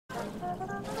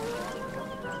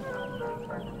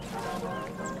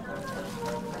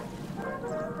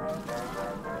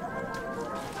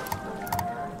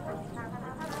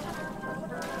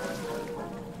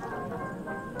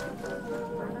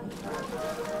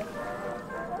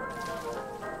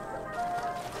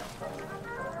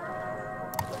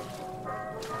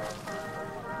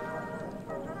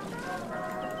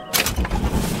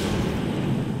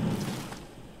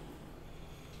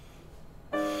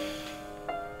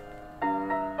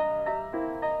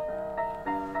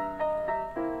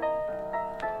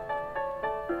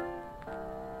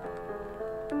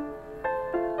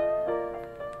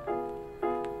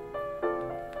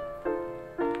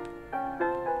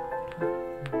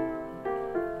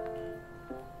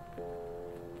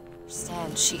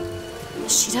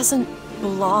She doesn't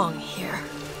belong here.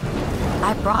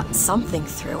 I brought something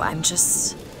through, I'm not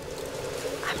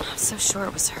so sure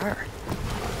it was her.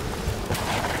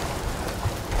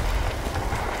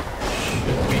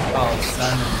 Should we call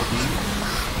Sun and Deep?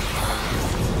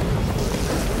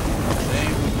 They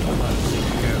would come out and take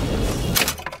care of us.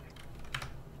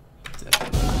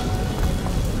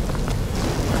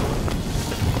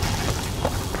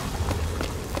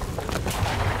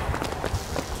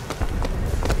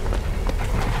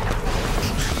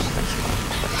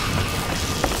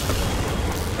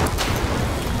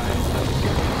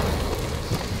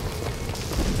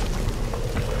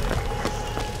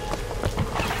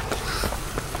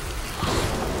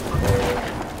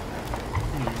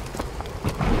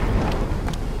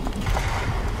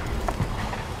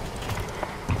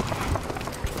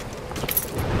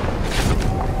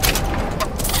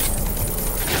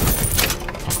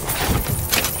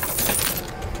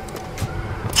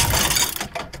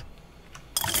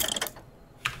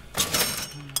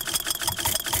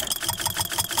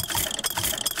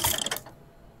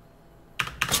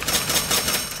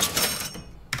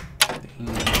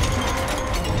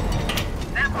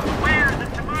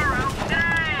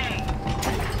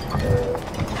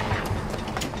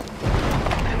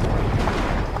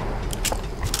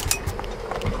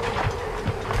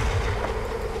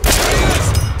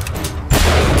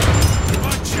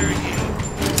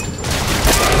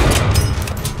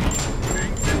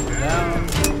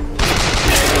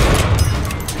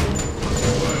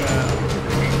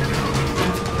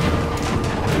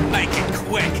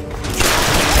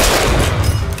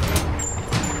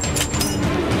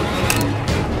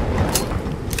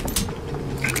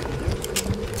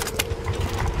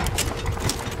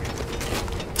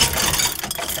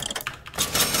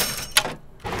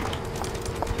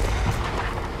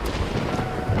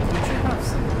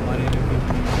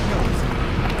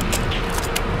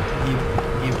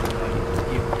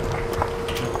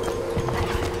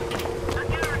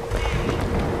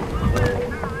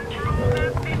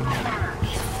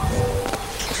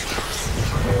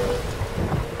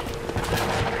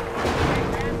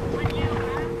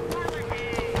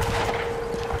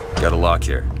 Got a lock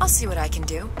here. I'll see what I can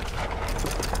do.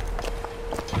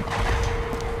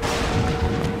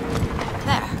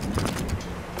 There.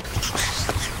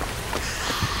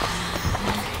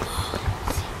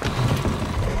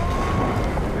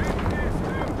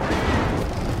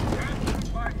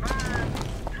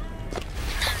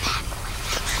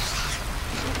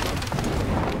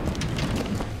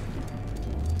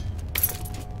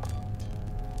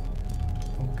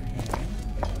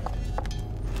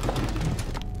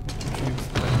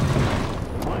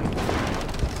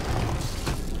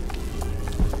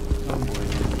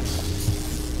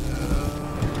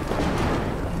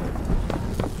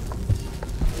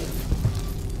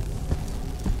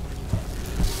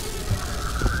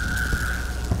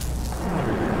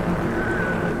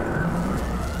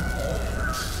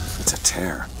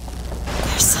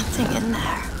 There's something in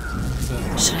there.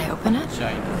 Should I open it?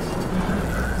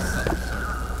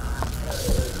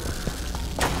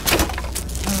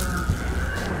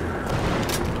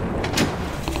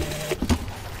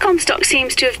 Comstock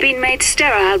seems to have been made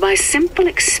sterile by simple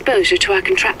exposure to our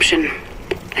contraption.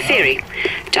 A theory.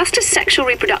 Just as sexual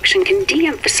reproduction can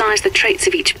de-emphasize the traits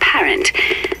of each parent,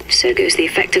 so goes the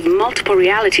effect of multiple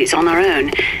realities on our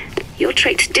own. Your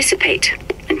traits dissipate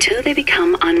until they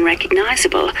become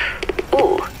unrecognizable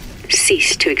or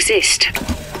cease to exist.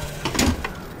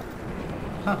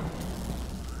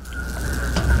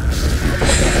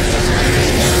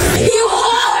 You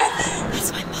are!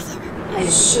 That's my mother. I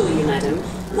assure you, madam,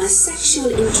 my sexual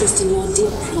interest in your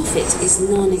dear prophet is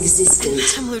non-existent.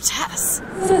 Madame Lutece.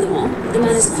 Furthermore, the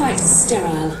man is quite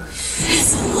sterile.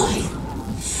 As am I.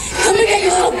 Come again, you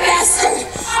little bastard!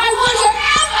 I want you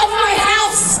out of my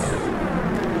house!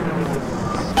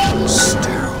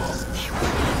 Sterile. They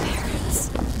were my parents.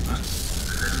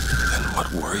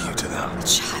 What were you to them? The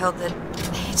child that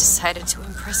they decided to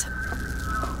imprison.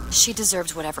 She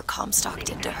deserved whatever Comstock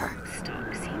did to her.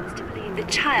 Comstock seems to believe the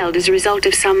child is a result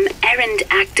of some errant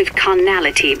act of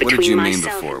carnality between What did you mean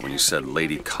myself before and when you her. said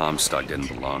Lady Comstock didn't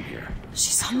belong here?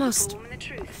 She's almost Woman, the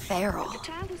truth. feral. The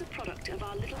child was a product of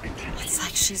our little contraption. It's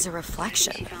like she's a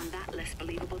reflection. She found that less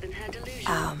believable than her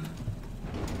delusion.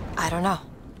 I don't know.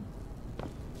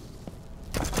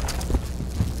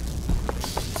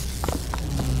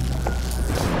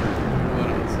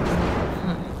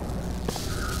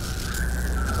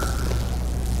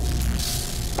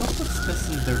 What was this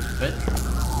in their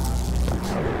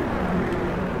bedroom?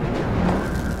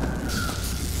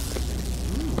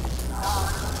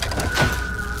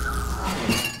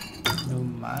 No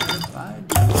matter if I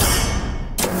do.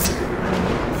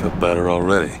 Feel better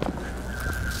already.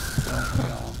 Don't we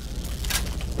all?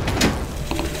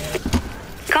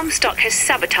 Comstock has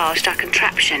sabotaged our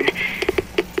contraption.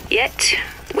 Yet,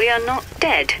 we are not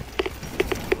dead.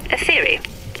 A theory.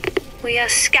 We are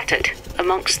scattered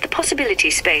amongst the possibility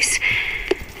space.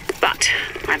 But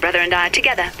my brother and I are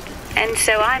together, and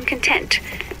so I'm content.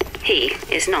 He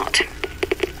is not.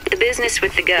 The business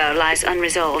with the girl lies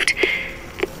unresolved.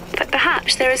 But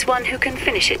perhaps there is one who can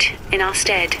finish it in our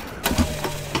stead.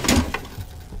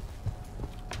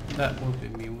 That would be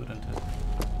me, wouldn't it?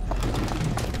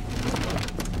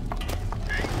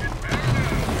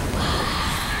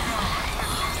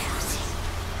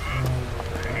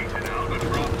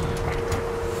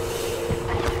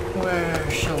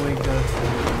 Where shall we go to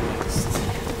next?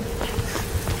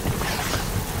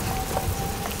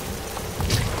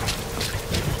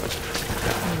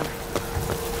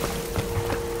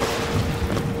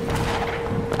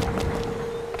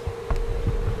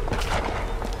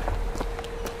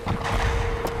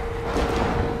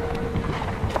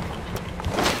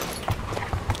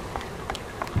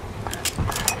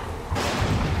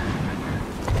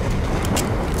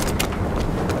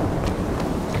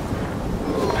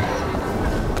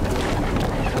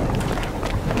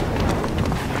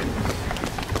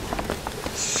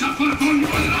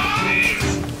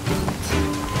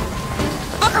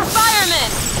 Booker Fireman!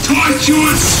 Touch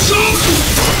your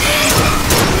soul!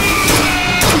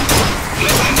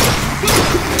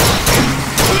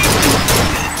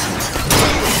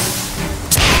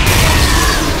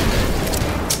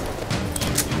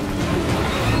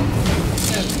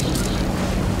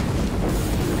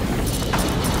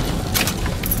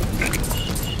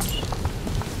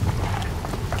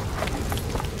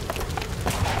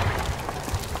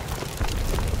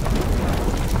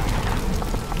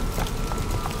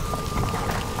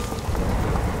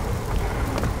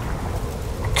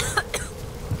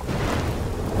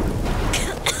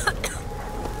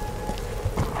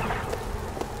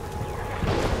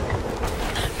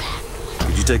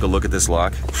 Could you take a look at this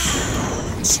lock?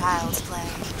 Child's play.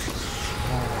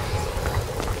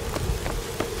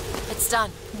 It's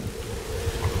done.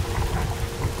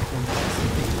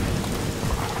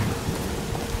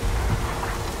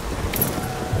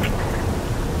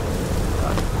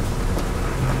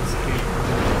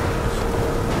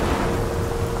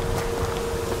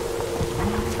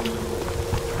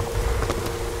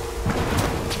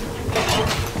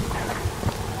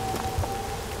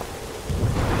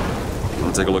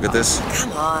 Want to take a look at this?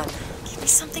 Come on. Give me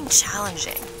something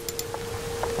challenging.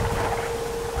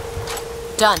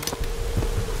 Done.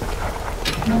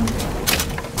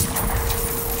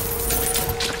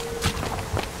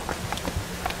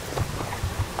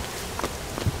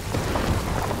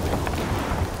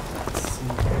 Let's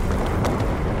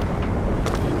see.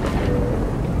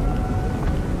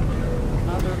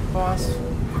 Another boss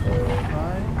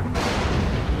fight.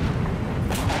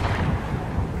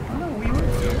 Oh no, we were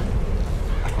here.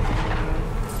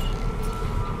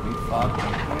 We fought the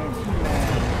crazy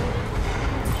man.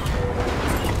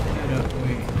 Didn't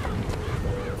we?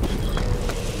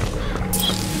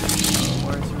 Oh,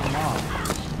 where's your mom?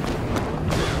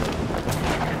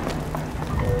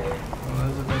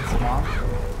 Elizabeth's mom?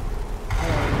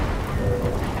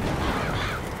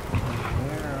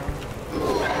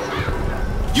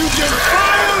 You just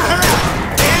fired her!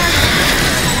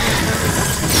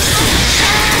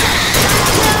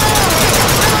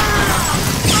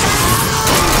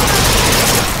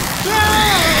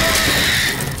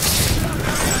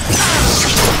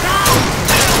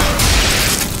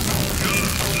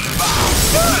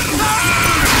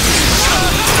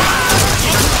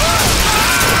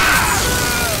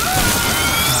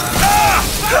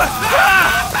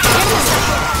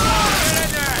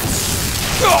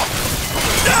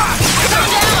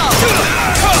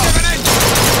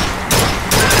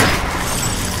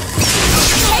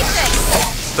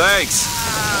 Thanks.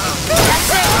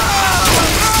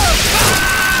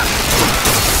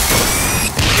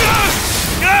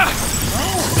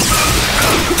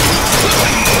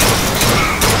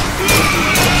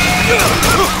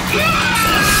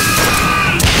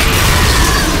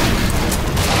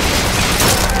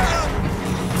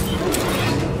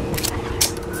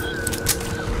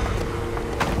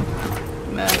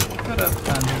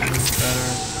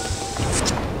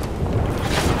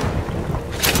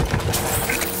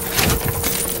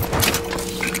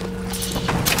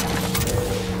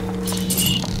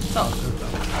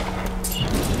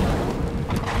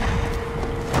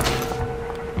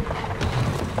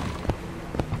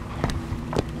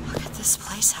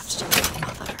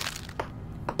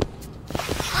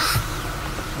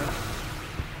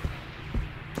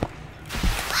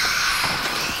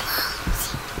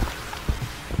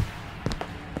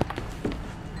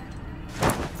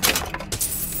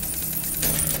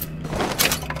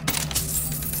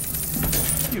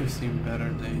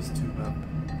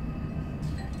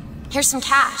 Here's some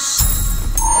cash.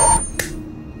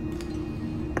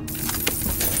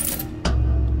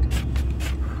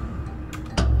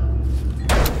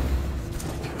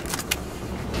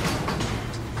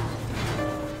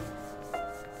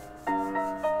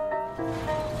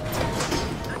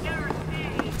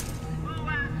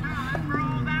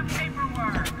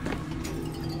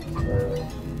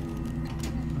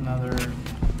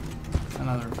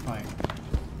 Another fight.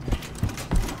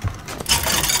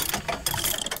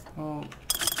 Oh.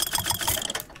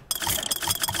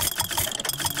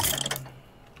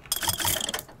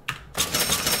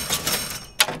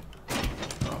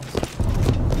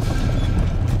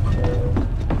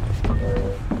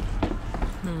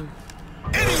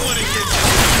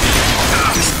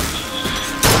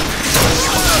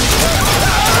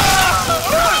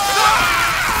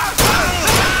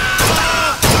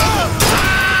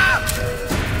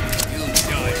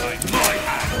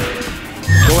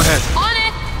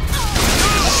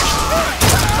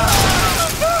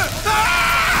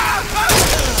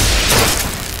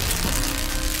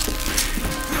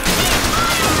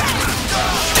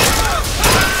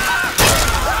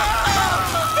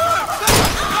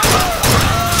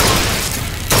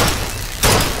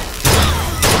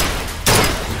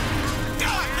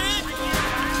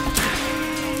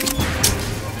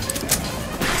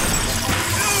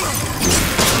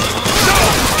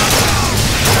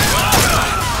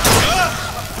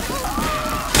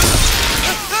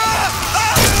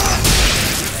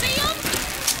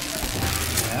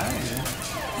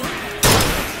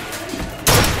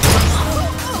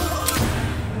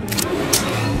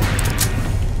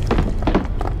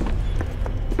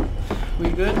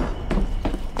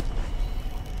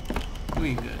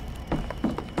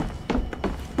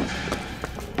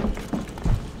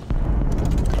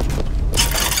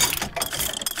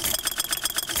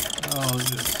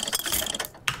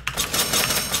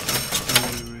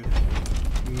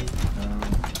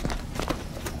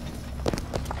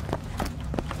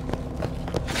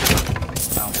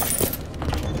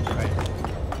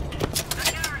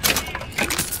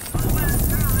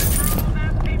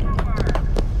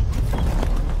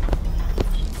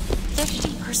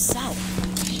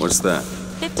 What's that?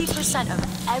 50%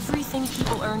 of everything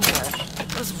people earn here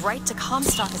goes right to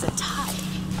Comstock as a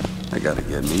tithe. I gotta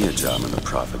get me a job in the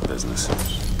profit business.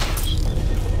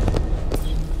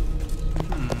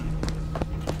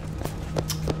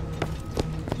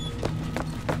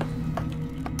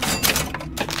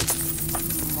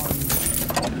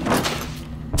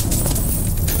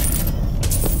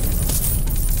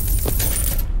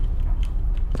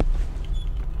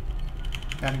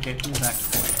 Gotta get you back.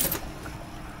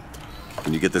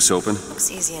 Can you get this open?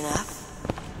 Looks easy enough.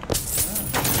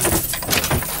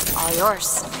 All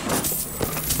yours.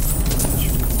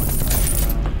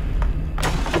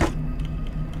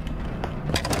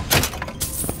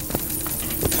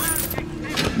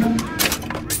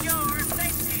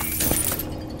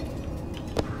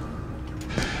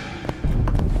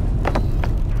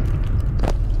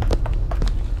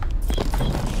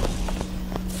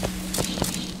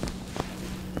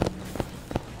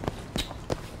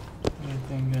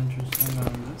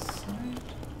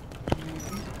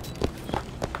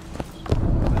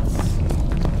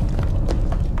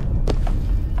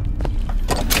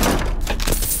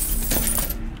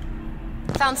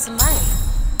 Found some money.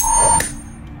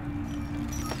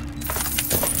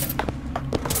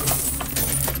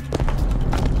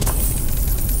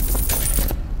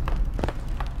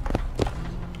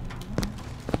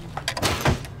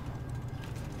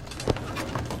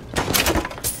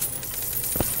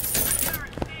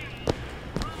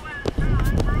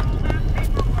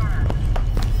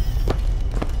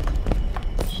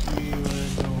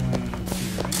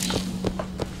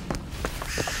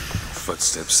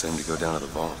 Footsteps seem to go down to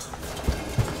the vault.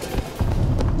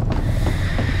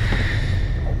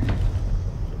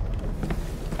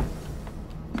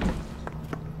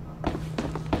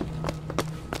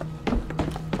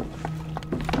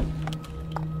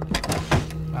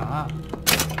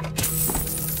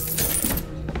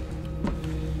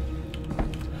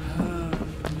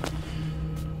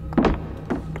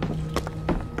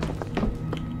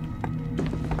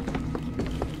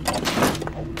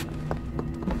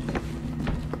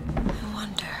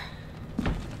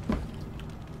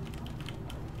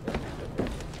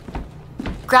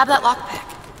 Grab that lockpick.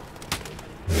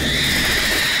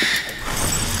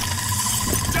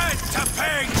 Dead to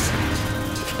pigs!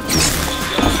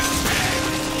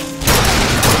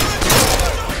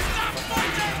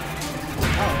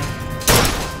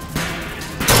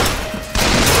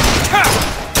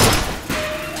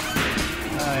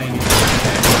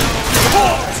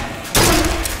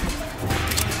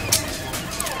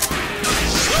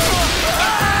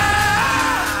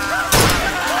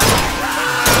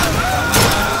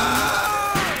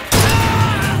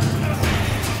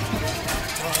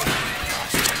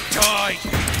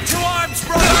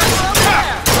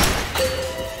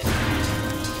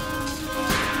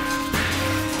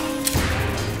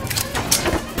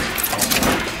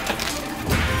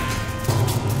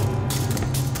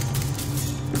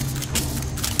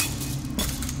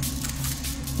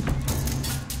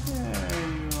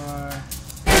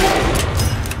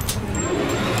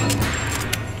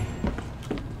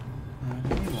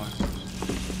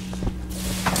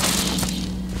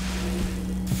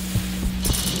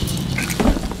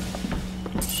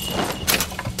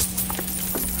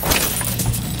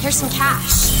 Here's some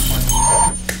cash.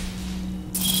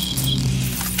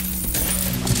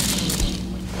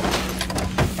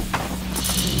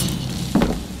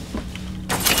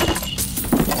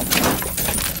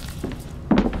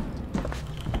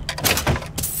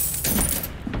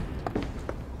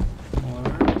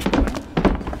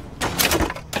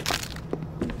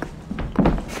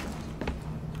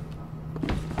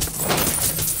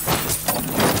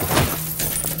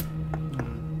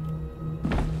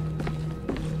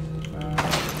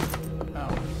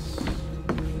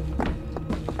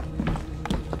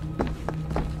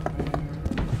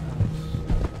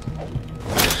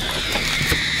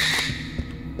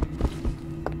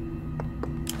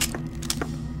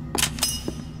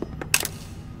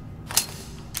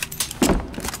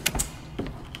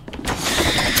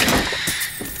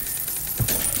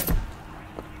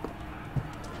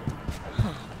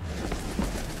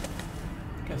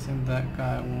 That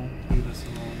guy won't leave us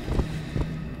alone.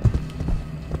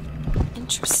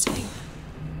 Interesting.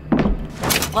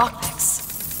 Lockpicks.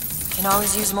 Can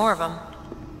always use more of them.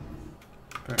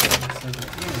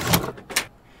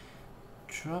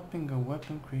 Dropping a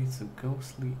weapon creates a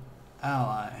ghostly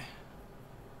ally.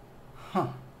 Huh.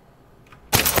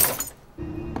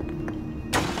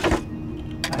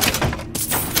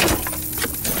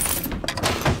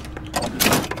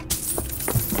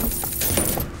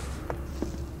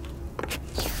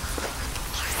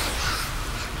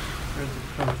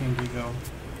 Where we go?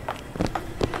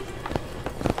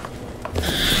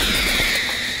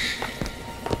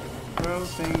 Throw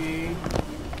thingy.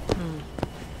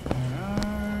 Where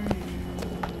are you?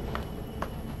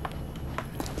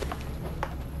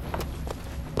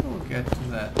 We'll get to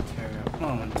that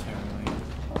momentarily.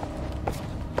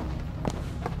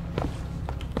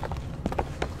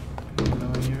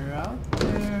 Know you're out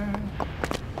there.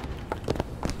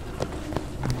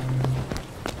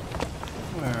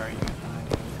 Where are you?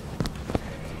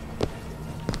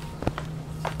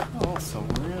 So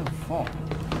we're in a vault.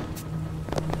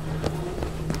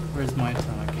 Where's my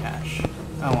ton of cash?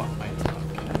 I want my ton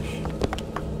of cash.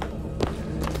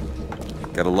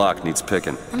 Got a lock, needs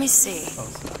picking. Let me see. Oh,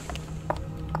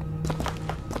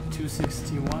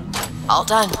 261. All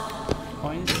done.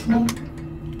 Coins.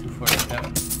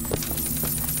 247.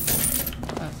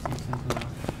 That's decent enough.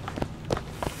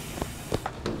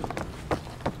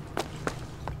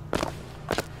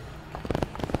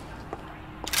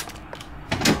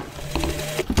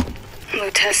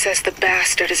 Tess says the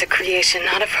bastard is a creation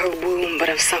not of her womb, but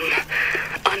of some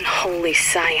unholy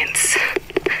science.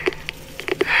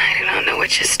 I do not know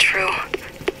which is true.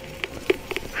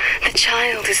 The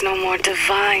child is no more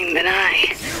divine than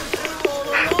I.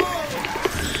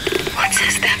 What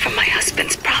says that from my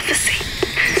husband's prophecy?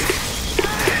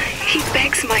 He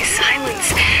begs my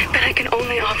silence, but I can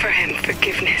only offer him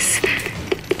forgiveness.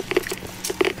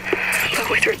 But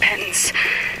with repentance,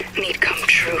 need come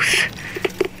truth.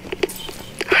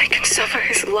 I can suffer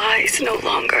his lies no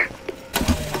longer.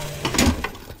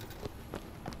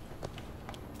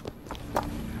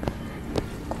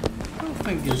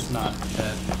 think it's not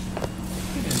that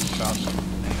he didn't drop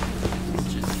anything.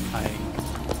 It's just hiding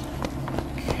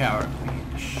cowardly in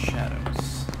the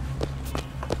shadows.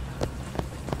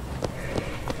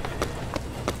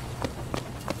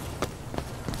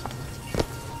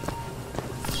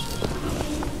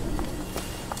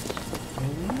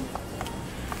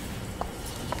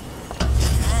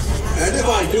 And if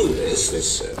I do this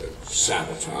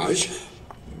sabotage,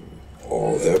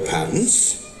 all their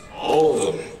patents, all of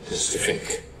them, Mr.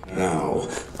 Fink. Now,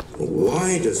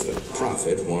 why does the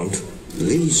Prophet want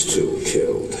these two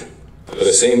killed? For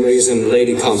the same reason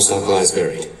Lady Comstock lies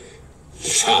buried.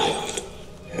 Child.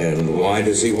 And why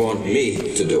does he want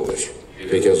me to do it?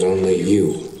 Because only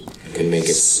you can make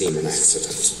it seem an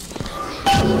accident. I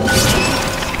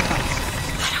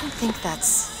don't think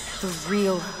that's the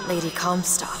real Lady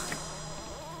Comstock.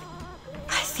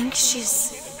 I think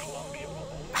she's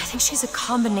a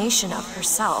combination of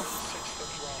herself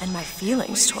and my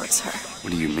feelings towards her.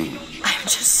 What do you mean? I'm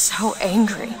just so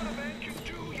angry.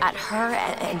 At her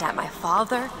and at my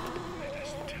father.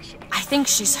 I think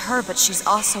she's her, but she's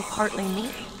also partly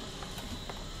me.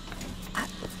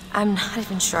 I'm not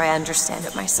even sure I understand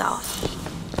it myself.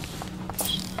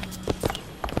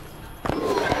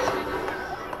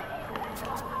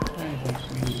 I think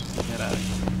we need to get out of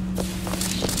here.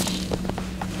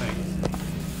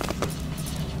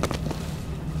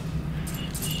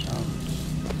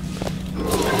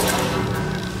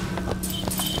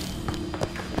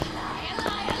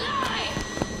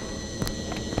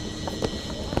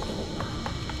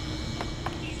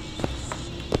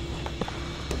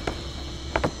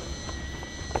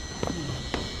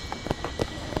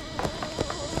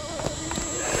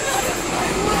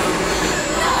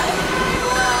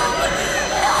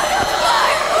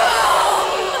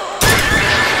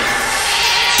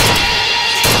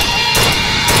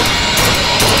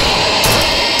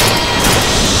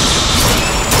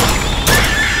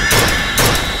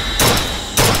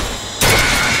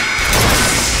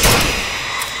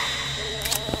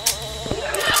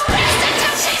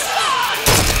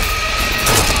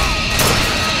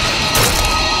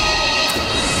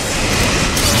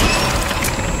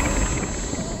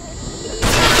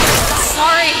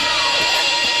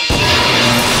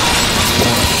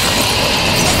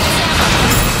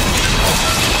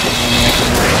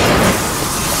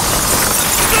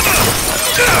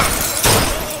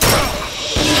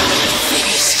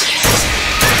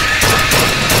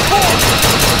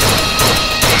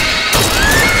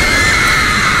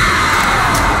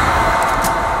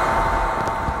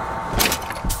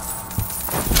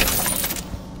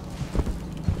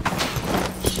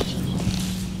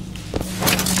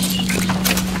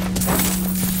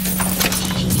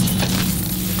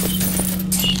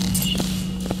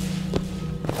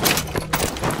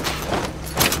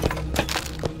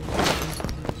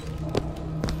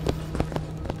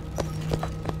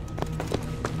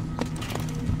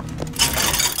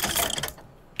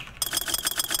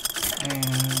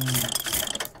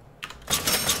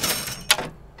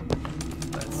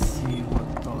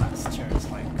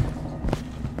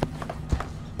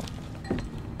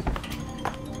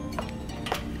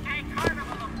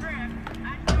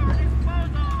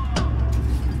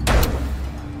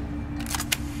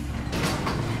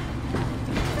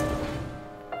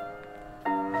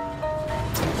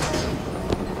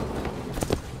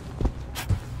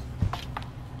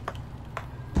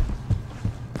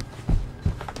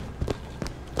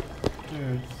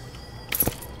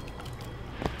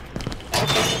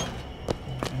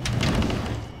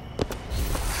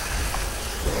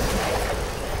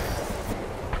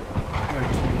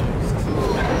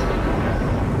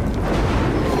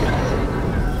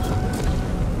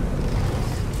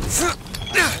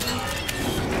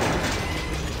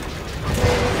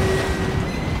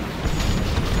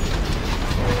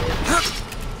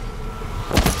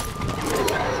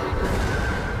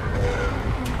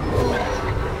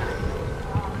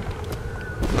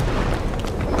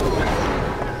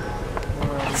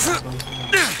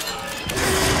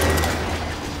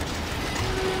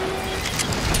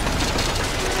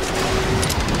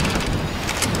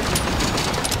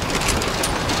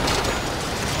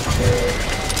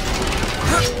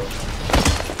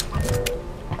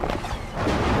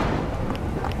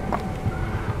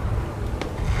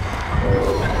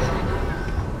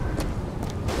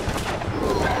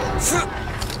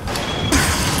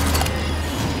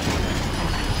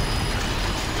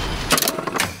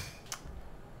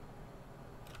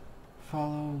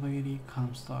 Follow Lady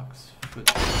Comstock's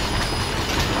footsteps.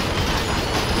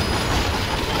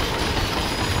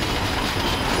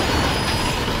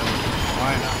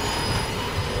 Why not?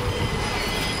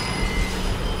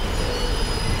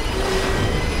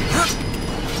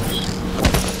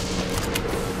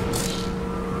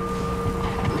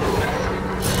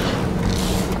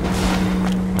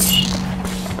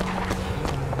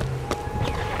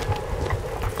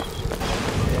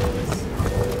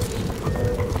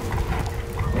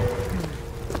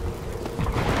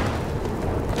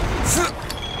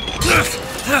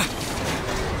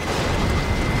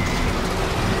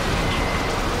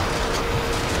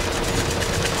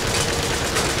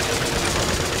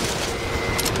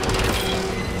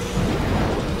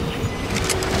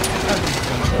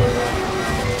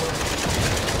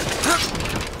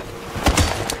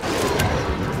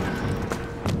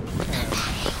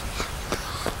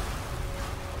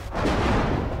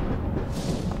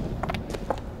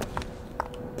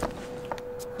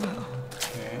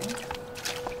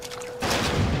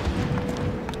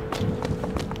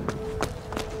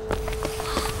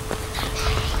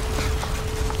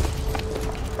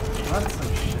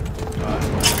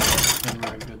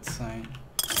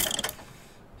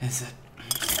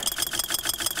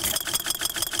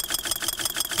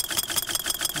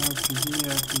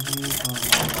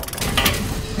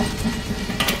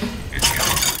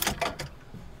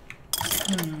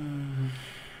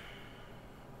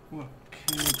 What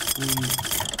could we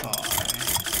buy?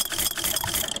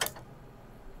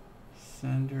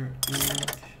 Sender 8.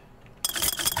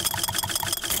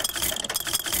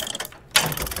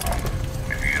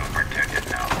 If you don't protect it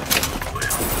now,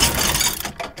 well.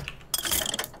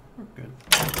 We're good.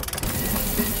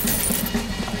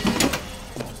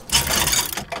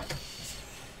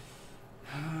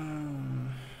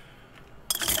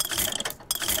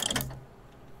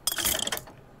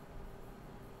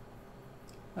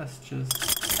 Let's just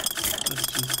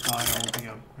buy all the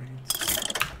upgrades.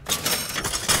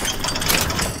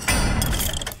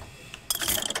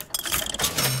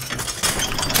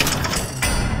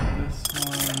 This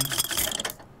one.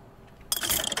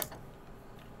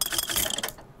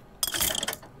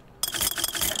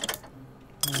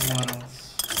 What else?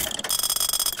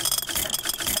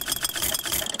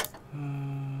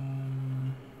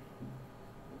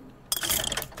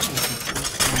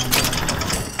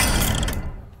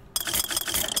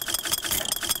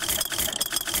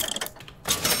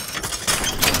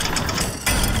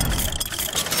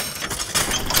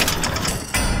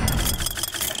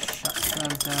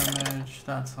 Damage,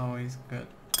 that's always good.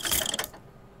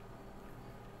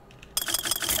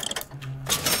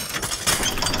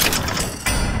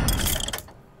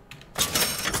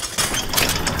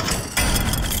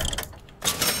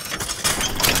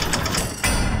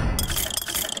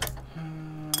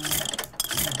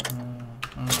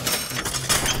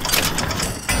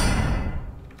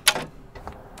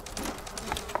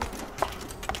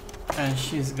 And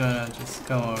she's gonna just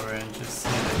go over and just say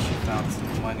that she found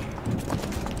some money.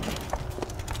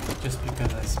 Just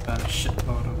because I spent a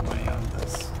shitload of money on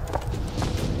this.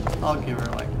 I'll give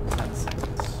her like 10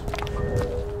 seconds.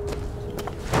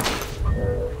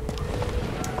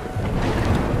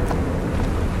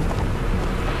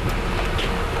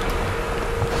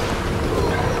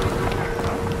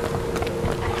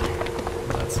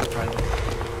 That's surprising.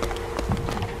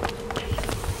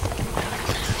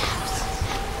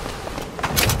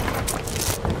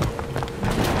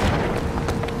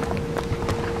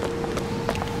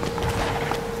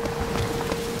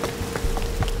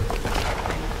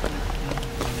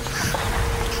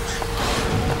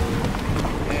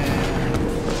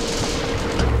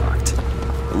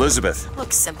 Elizabeth.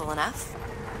 Looks simple enough.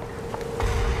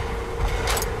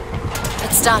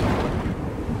 It's done.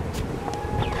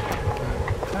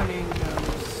 Cutting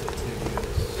goes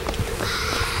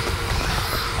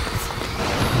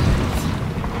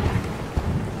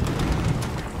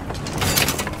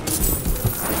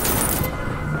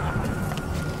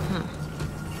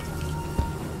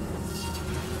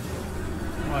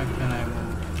Why can't I move?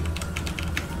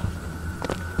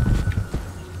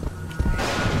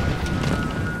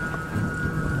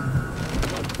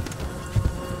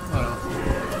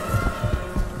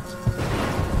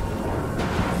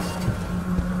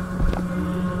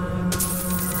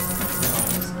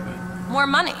 More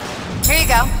money. Here you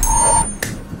go.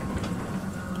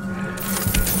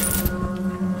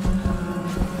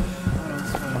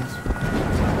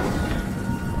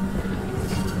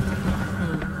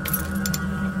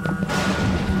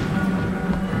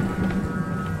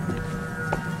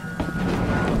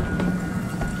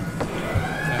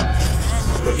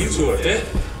 But you two are dead.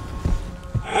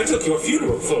 I took your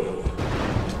funeral photo.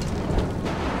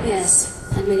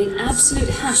 Yes, and made an absolute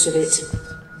hash of it.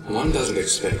 One doesn't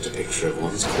expect a picture of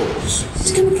one's corpse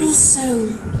To come across so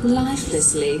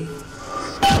lifelessly.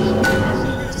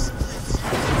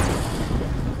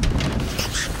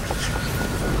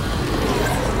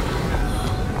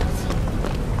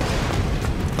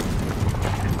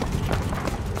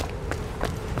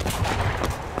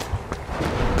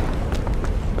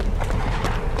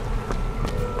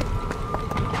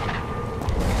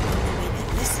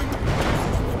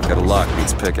 Got a lock,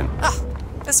 needs picking. Oh,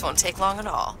 this won't take long at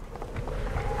all.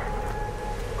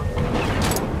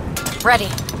 Ready.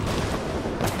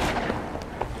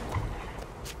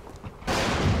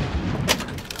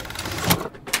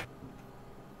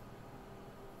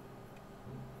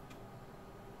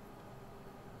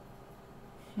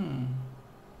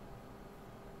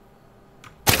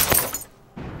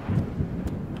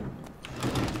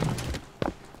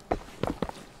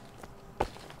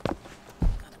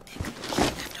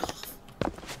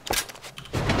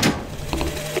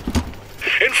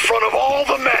 In front of all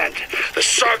the men, the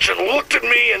sergeant looked at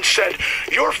me and said,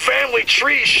 "Your family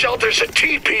tree shelters a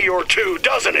teepee or two,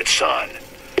 doesn't it, son?"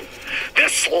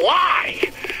 This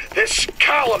lie, this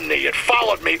calumny had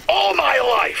followed me all my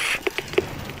life.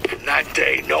 From that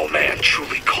day, no man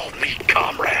truly called me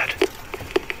comrade.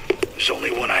 It was only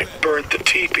when I burnt the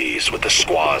teepees with the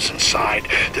squaws inside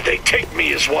did they take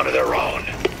me as one of their own.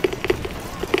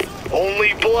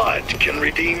 Only blood can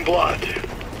redeem blood.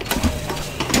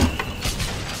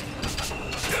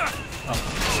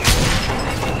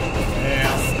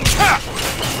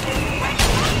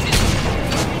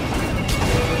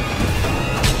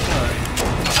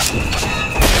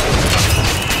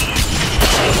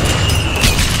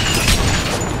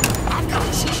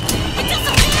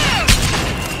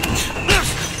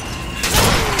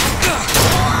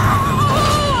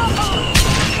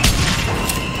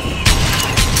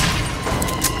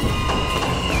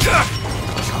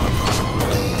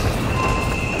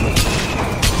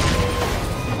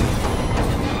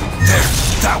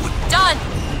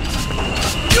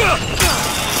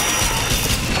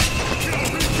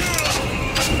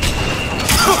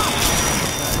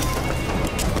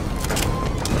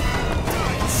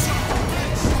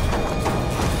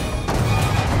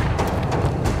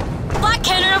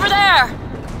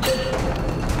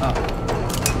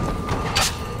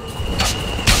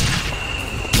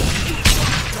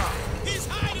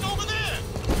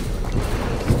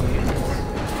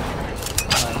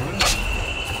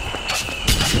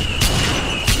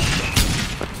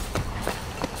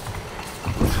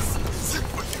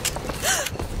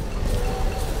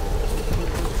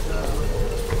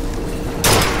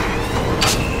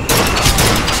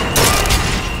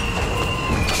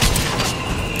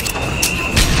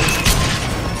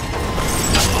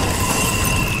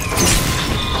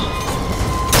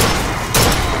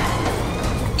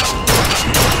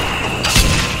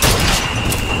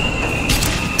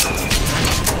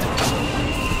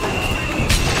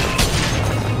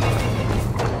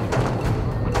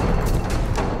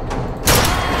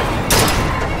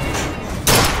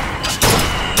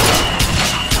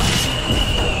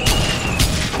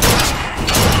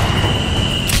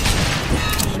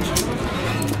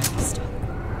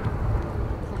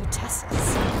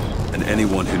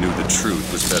 Anyone who knew the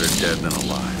truth was better dead than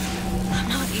alive. I'm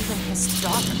not even his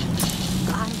daughter.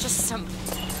 I'm just some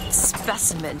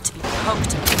specimen to be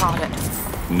poked and prodded.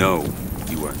 No,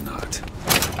 you are not.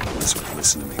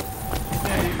 Listen to me.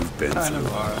 What you've been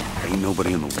through. Ain't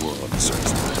nobody in the world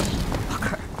deserves that.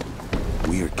 Booker.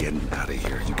 We are getting out of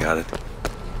here. You got it?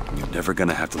 You're never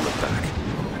gonna have to look back.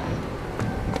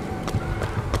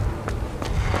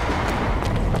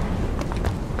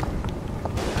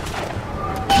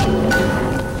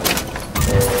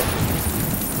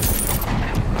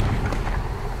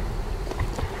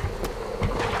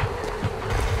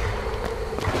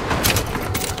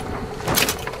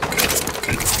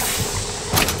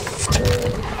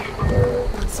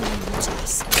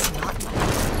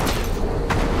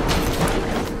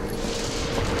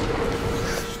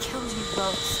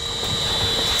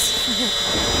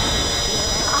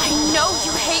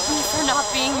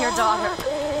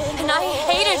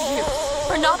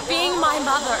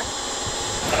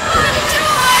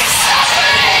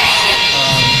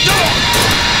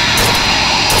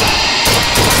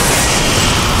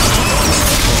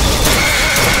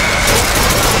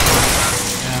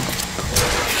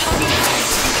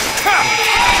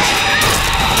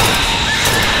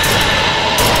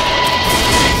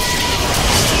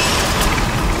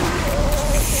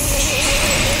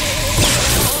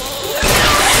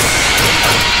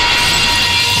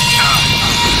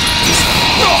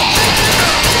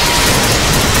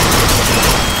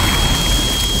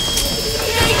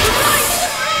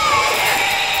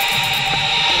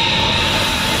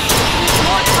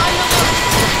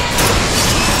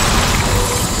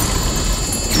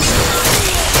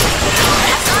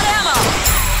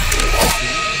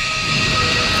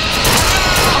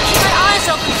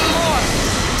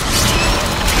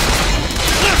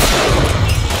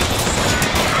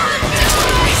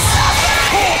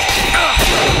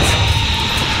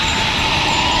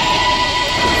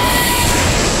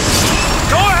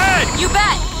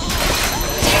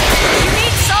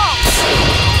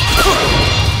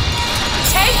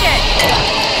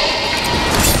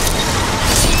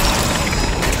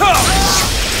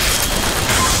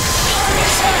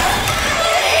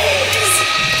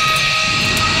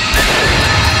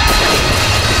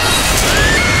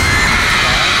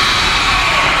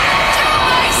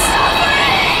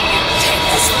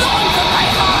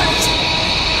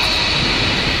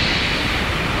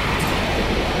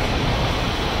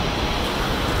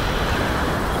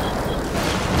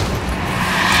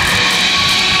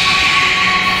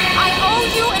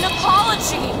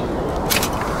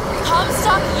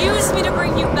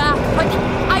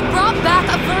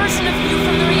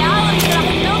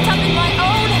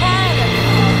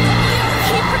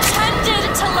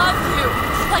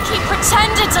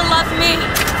 to love me.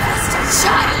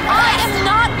 Child, I am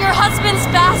not your husband's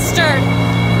bastard.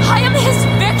 I am his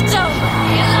victim.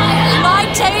 My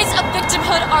days of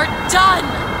victimhood are done.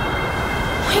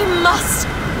 We must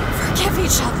forgive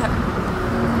each other.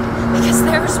 Because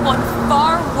there is one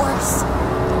far worse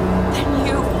than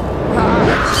you.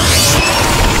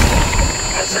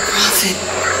 The Prophet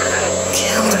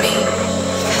killed me.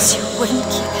 Because you wouldn't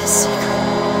keep his secret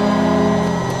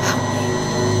about me.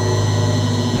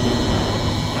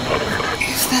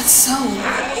 If that's so,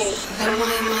 then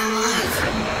why am I alive?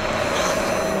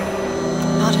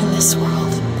 Not in this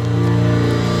world.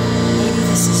 Maybe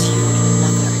this is you in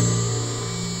another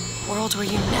world where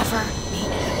you never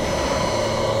meet him.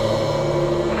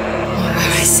 Or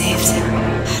where I saved him.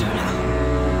 I don't know.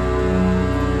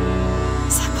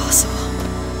 Is that possible?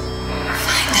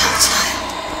 Find out, child.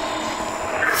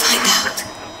 Find out.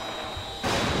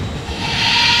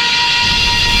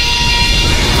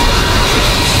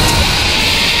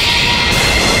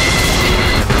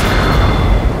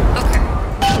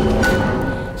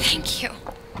 Thank you.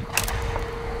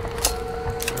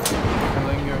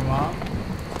 Killing your mom?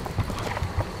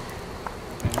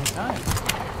 Anytime.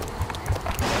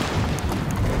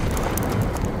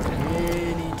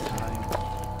 Anytime.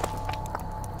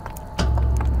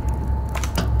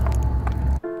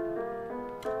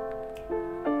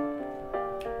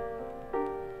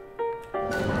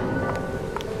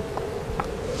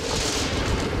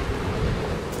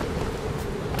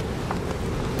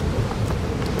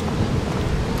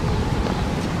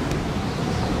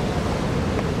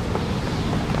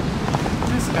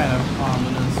 This is kind of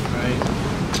ominous, right?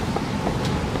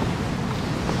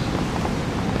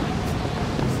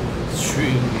 This is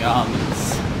extremely ominous.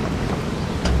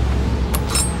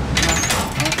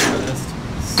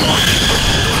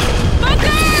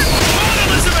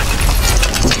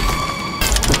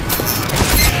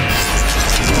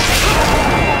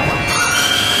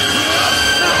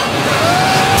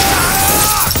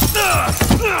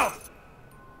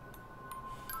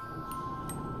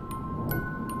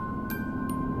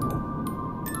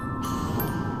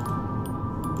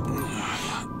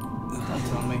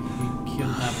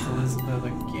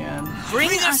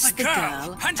 Bring us the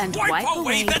girl and wipe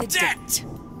away the debt.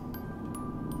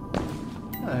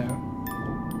 Hello.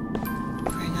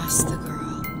 Bring us the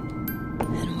girl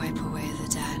and wipe away the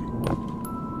debt.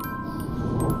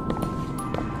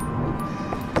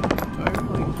 Do I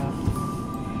really have to?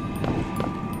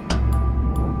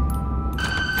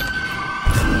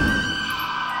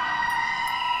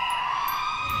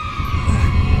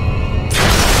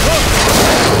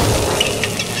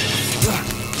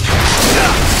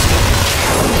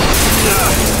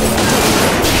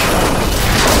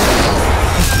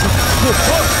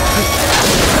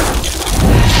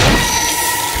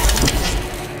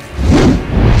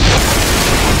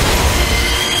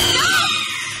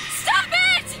 Stop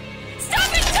it!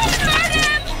 Stop it! Don't hurt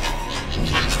him!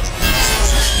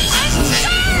 I'm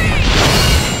sorry!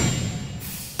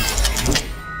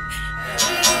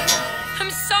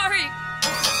 I'm sorry.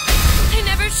 I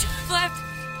never should have left.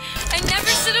 I never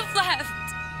should have left.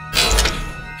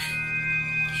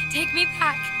 Take me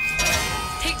back.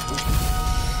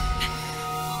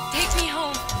 Take me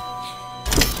home.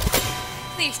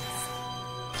 Please.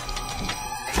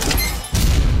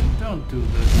 Don't do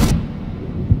this.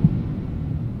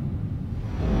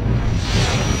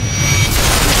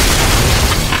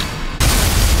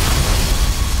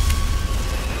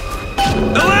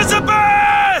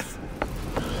 Elizabeth!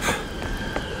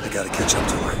 I gotta catch up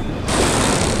to her.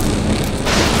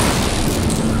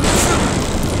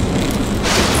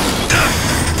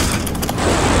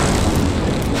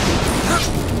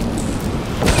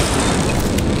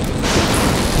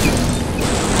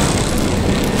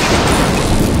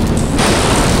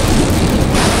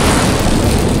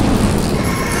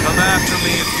 Come after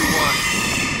me if you want.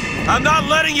 I'm not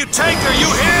letting you take her, you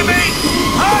hear me?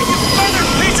 Ah, you mother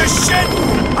piece of shit!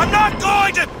 I'm not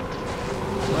going to...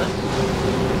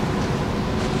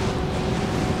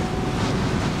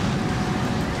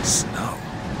 Snow.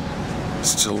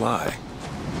 It's July.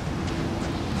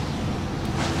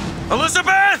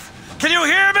 Elizabeth! Can you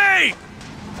hear me?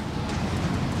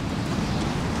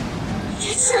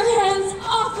 Get your hands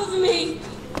off of me!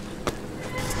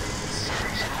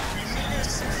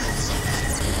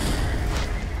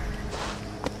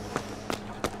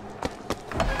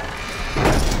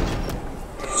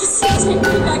 Just take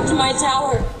me back to my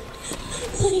tower.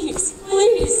 Please,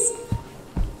 please.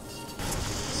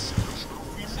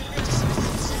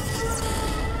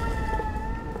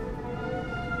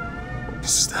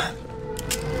 Is that...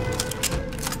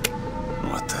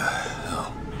 What the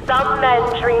hell? Some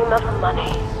men dream of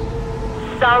money.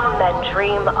 some men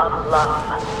dream of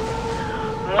love.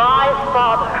 My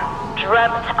father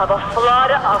dreamt of a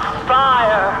flood of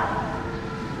fire.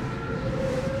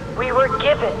 We were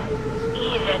given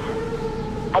Eden,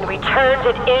 and we turned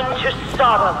it into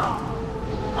Sodom.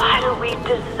 Why do we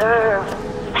deserve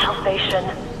salvation?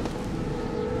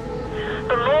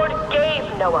 The Lord gave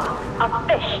Noah a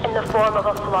fish in the form of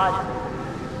a flood,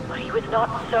 but he was not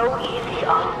so easy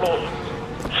on me.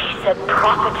 He said,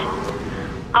 "Prophet,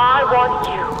 I want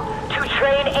you to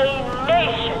train a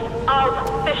nation of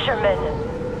fishermen."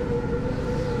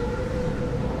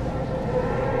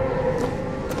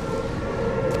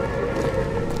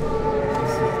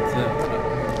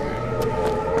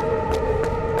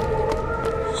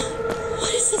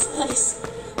 What is this place?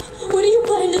 What do you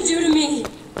plan to do to me?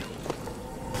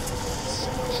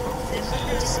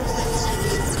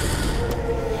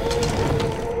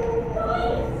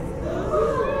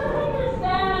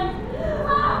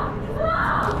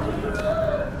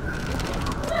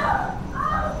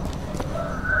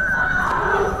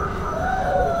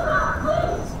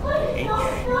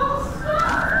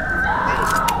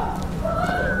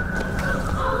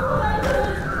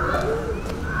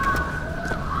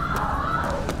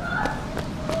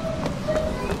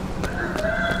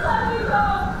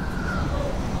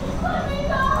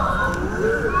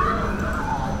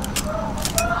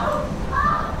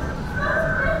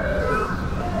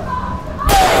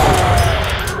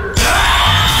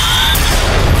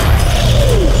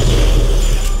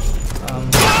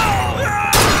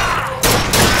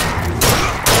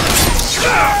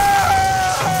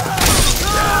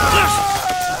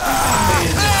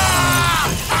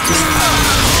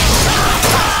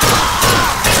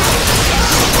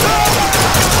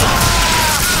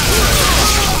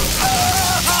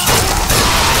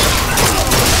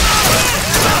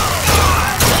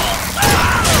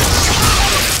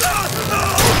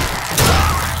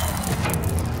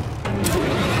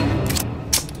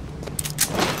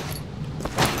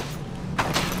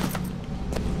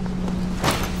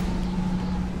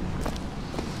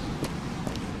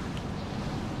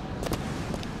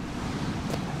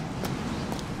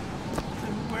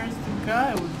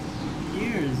 Guy with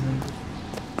ears and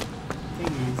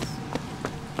thingies.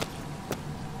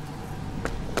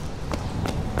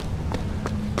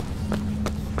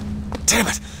 Damn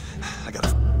it! I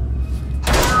gotta...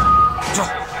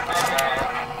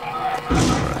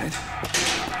 Alright.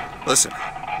 Listen.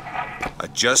 I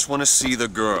just want to see the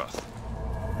girl.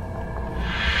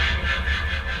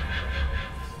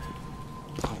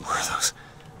 What were those?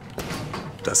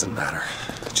 Doesn't matter.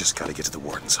 Just gotta get to the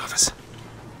warden's office.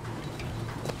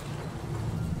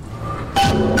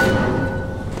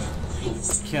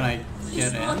 Can I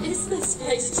get in? What is this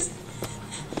place?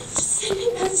 Just send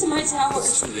me back to my tower.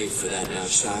 It's too late for that now,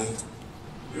 child.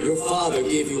 Your father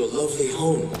gave you a lovely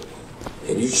home,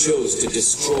 and you chose to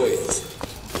destroy it.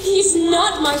 He's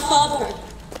not my father.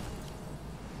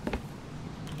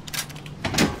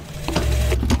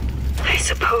 I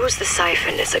suppose the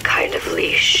siphon is a kind of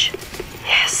leash.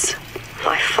 Yes,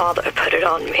 my father put it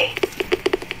on me.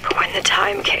 But when the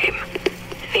time came,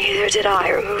 neither did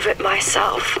I remove it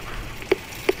myself.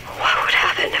 What would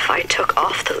happen if I took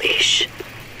off the leash,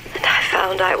 and I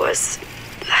found I was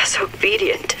as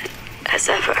obedient as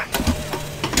ever?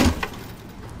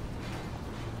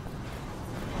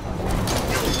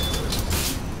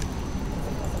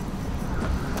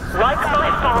 Like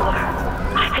my father,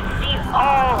 I could see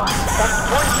all that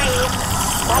would be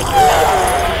like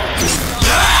me.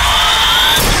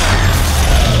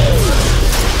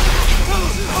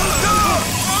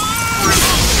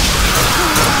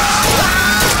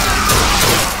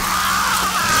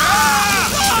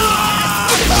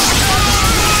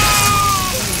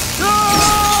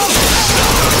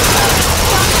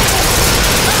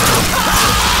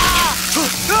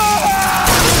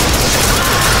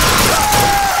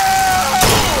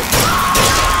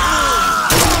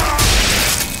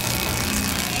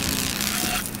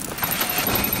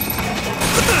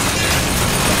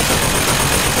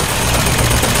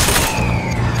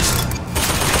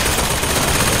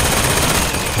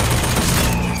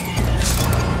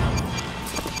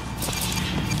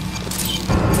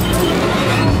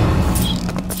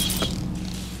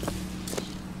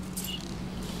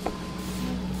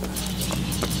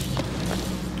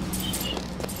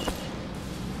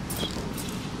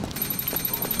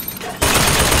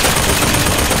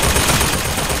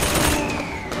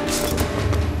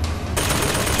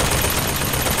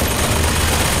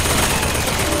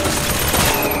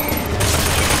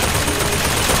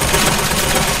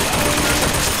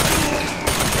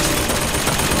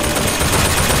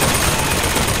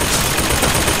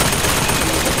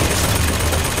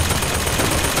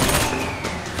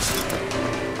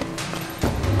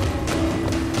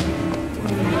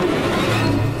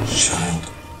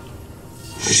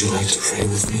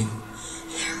 with me?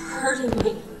 You're hurting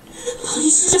me.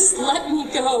 Please just let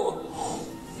me go.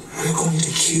 We're going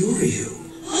to cure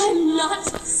you. I'm not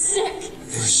sick.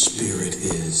 Your spirit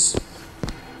is.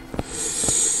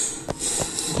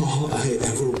 All I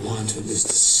ever wanted is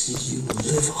to see you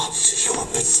live up to your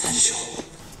potential.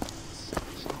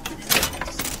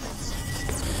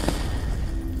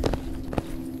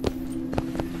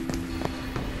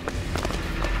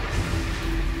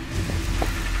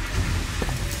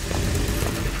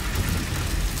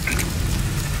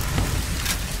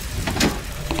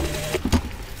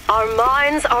 Our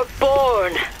minds are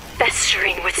born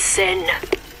festering with sin.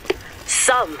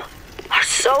 Some are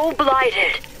so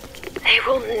blighted, they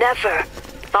will never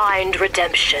find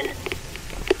redemption.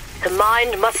 The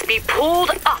mind must be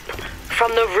pulled up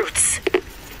from the roots.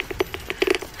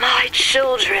 My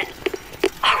children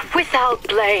are without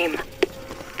blame,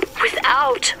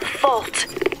 without fault,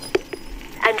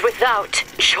 and without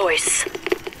choice.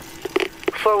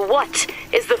 For what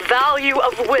is the value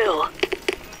of will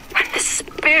when the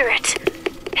spirit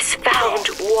is found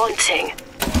wanting?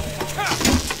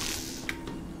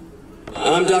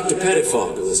 I'm Dr.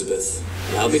 Pettifog, Elizabeth.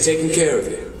 I'll be taking care of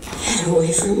you. Get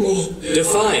away from me.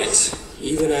 Defiant,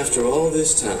 even after all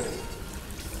this time.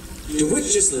 DeWitt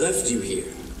just left you here.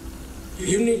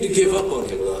 You need to give up on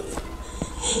him, love.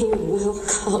 He will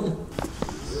come.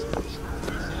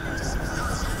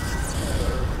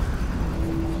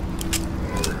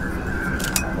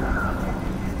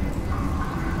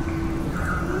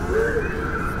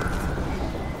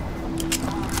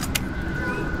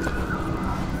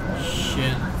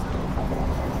 Shit.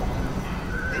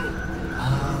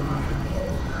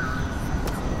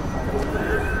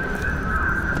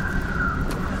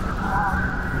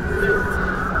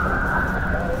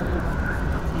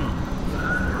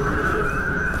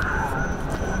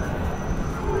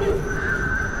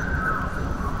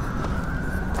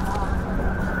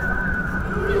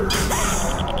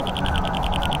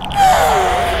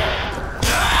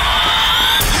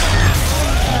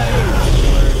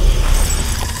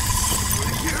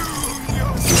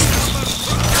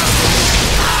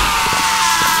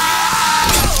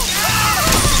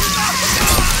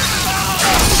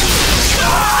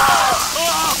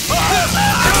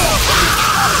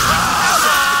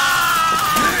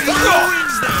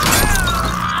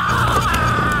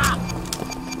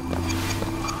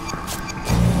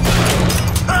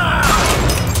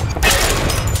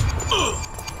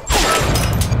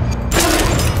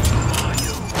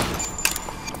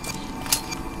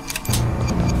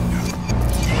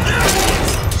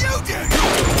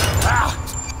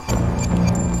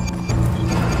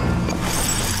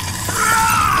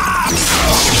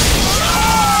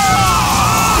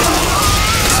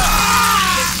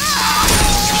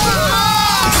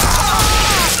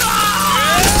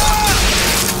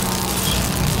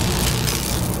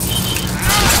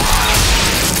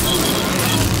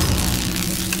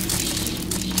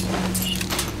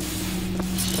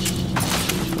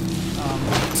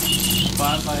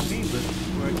 Fine by me, but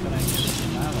where can I get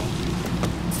some ammo?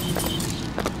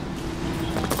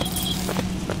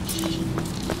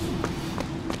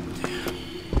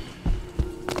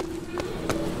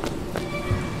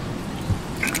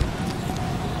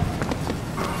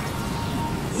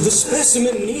 The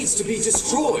specimen needs to be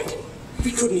destroyed.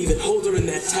 We couldn't even hold her in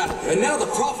that tower, and now the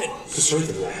Prophet... Destroy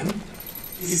the lamb?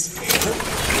 His heir?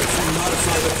 If we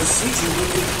modify the procedure,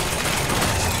 we'll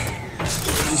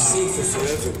be safer for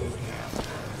everyone.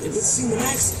 It would seem an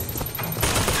accident.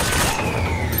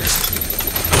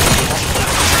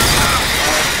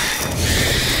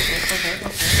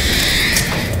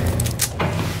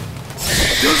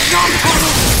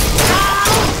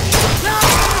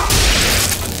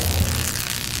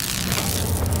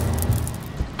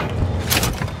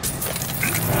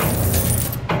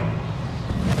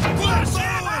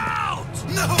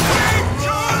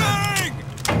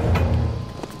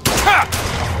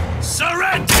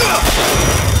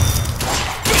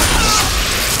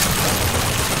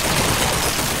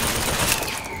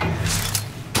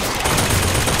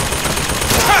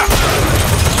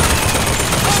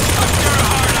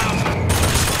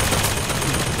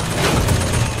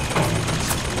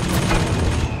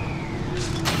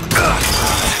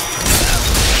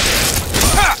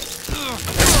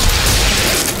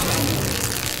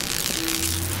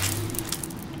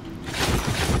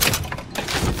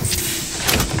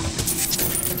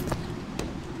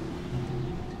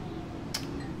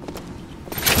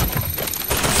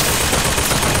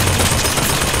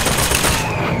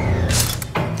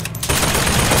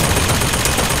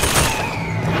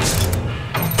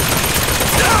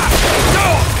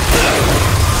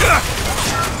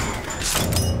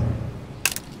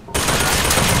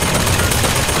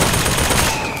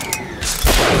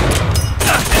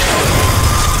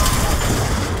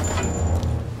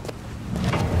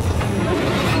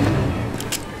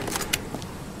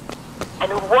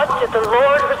 would the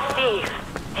Lord receive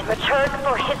in return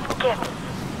for his gifts?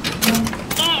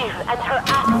 Eve and her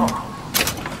apple,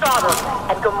 Sodom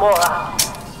and Gomorrah.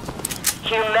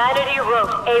 Humanity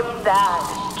wrote a bad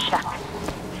check,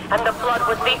 and the flood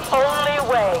was the only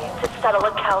way to settle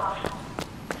accounts.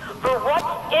 For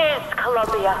what is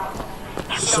Columbia?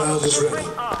 The child is ready.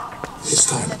 It's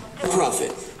time.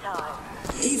 Prophet,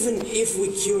 even if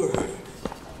we cure her,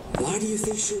 why do you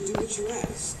think she'll do what you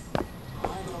ask? My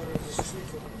daughter has two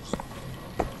problems.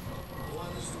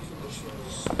 One is the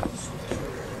conditions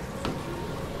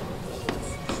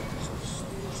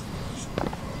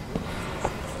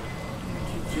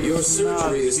Your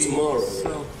surgery is tomorrow.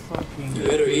 You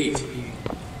better eat.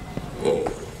 Oh,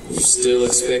 you still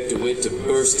expect DeWitt to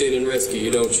burst in and rescue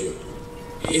you, don't you?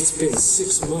 It's been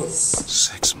 6 months.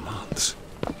 6 months?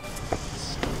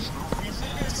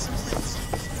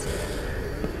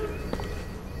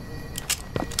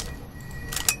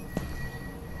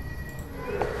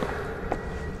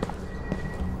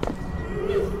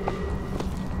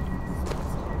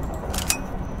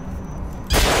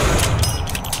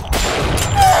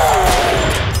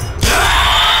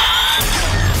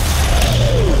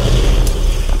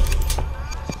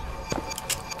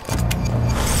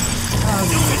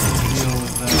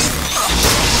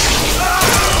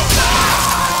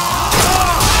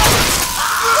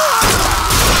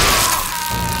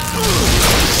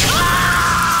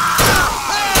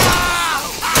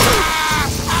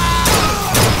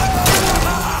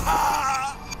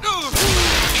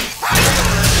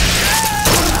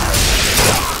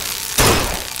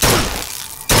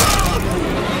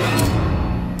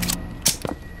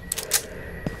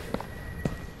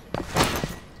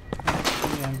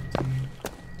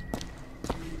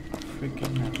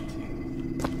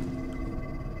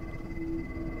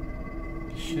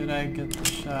 Should I get the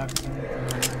shotgun?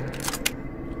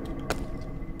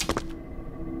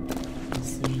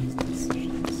 Decisions.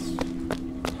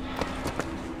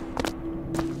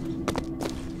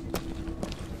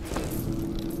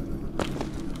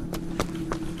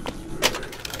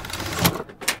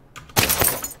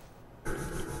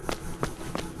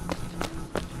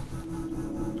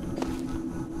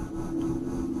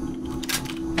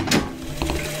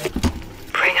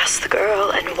 Bring us the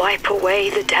girl and wipe away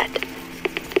the debt.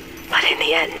 But in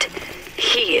the end,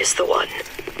 he is the one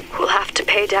who'll have to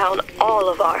pay down all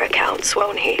of our accounts,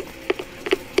 won't he?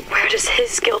 Where does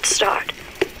his guilt start?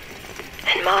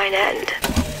 And mine end?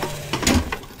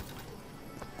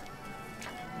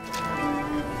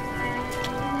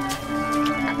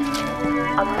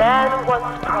 A man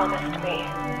once promised me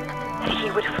that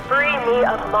he would free me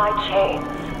of my chains.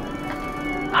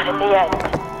 But in the end,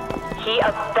 he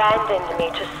abandoned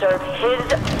me to serve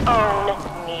his own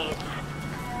needs.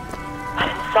 But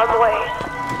in some ways,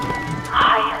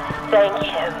 I thank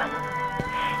him.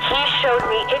 He showed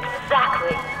me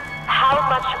exactly how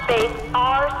much faith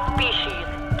our species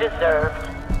deserved.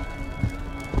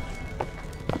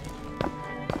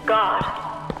 God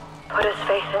put his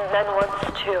faith in men once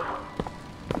too.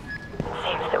 It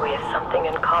seems that we have something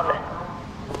in common.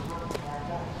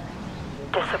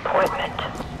 Disappointment.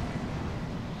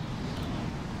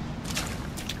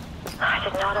 I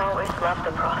did not always love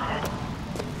the prophet.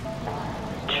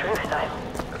 Truth, I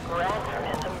ran from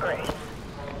his embrace.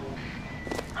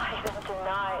 I even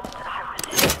denied that I was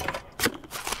his.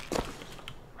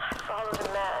 I followed a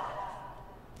man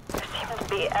who seemed to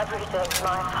be everything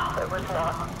my father was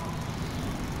not.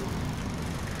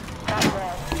 That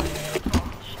man.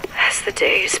 As the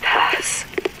days pass,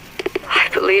 I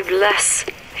believe less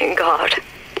in God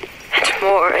and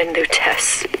more in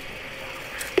Lutece.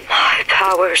 My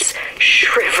powers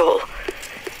shrivel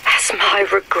as my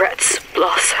regrets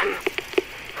blossom.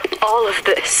 All of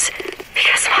this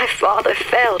because my father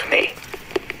failed me.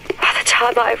 By the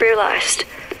time I realized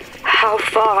how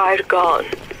far I'd gone,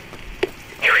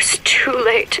 it was too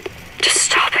late to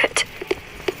stop it.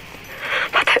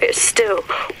 But there is still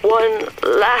one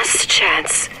last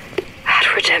chance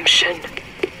at redemption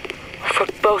for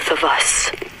both of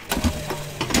us.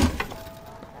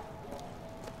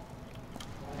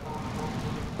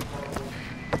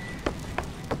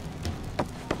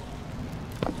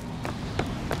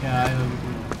 Yeah, I don't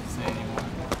say anymore.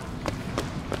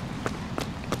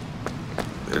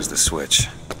 There's the switch.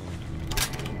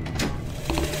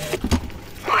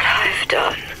 What I've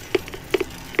done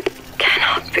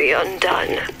cannot be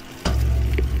undone.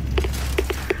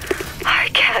 I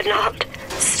cannot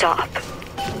stop.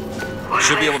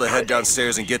 Should be able to head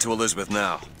downstairs and get to Elizabeth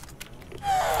now.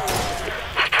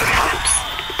 But perhaps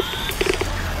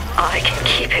I can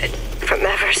keep it from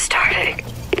ever starting.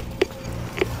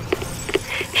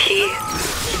 He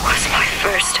was my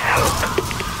first hope.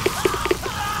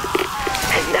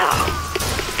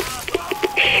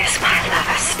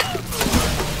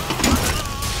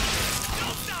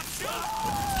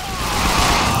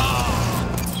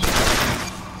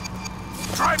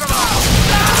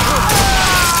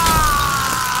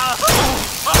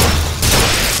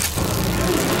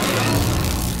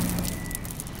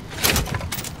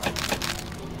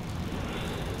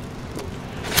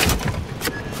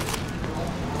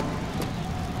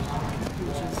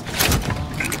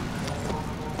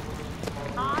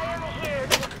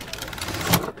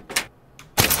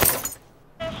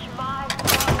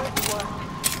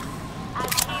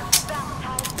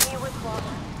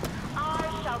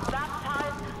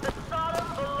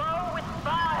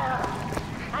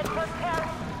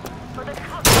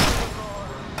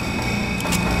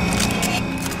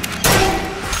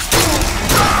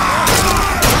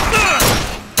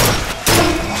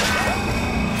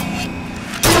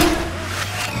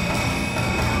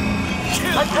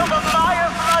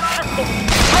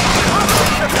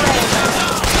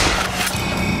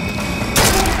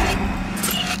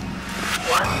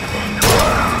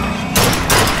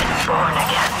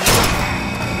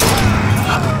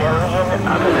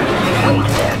 await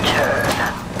their turn.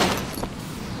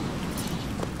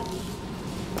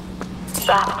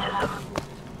 Baptism.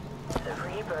 The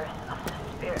rebirth of the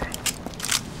spirit.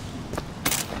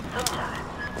 Sometimes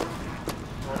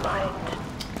the mind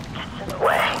gets in the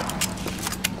way.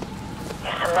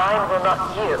 If the mind will not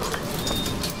yield,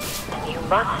 then you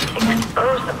must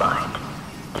expose the mind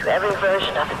to every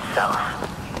version of itself.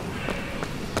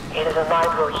 Either the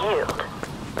mind will yield,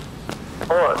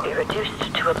 or be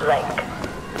reduced to a blank.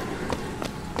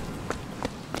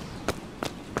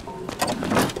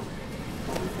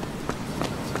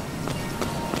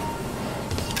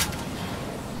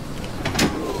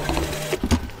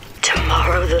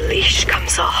 Tomorrow the leash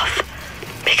comes off,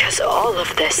 because all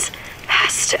of this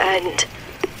has to end.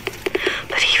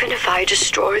 But even if I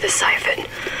destroy the siphon,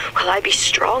 will I be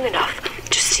strong enough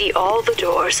to see all the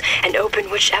doors and open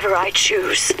whichever I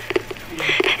choose?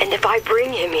 And if I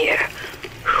bring him here,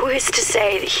 who is to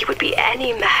say that he would be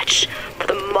any match for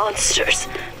the monsters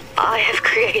I have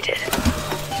created?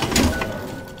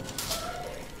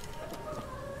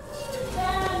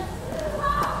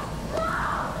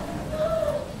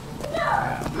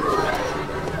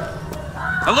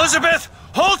 Elizabeth,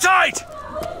 hold tight!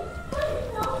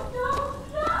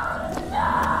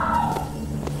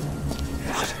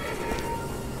 What?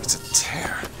 It's a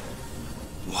tear.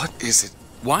 What is it?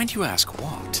 Why do you ask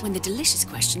what? When the delicious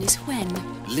question is when.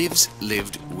 Lives,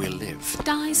 lived, will live.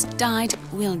 Dies, died,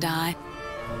 will die.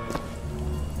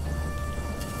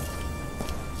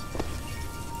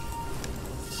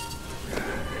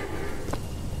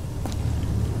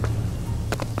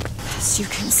 As you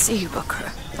can see,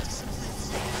 Booker,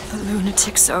 the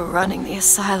lunatics are running the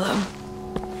asylum.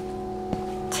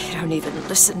 They don't even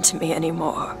listen to me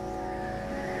anymore.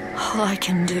 All I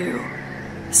can do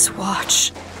is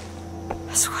watch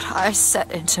as what I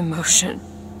set into motion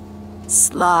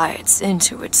slides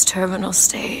into its terminal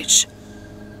stage.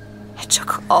 It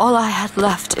took all I had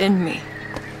left in me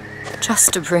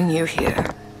just to bring you here.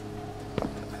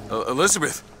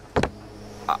 Elizabeth,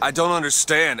 I don't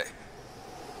understand.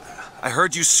 I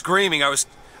heard you screaming. I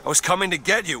was coming to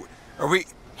get you. Are we...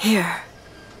 Here.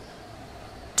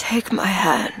 Take my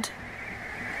hand.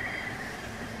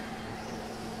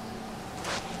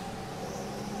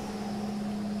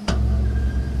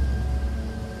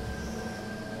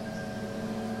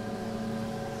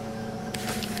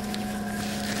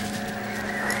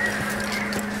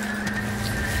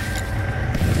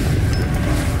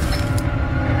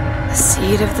 The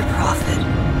seed of the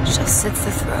prophet shall sit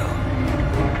the throne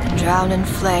and drown in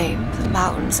flame the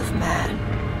mountains of man.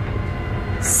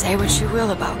 Say what you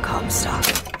will about Comstock.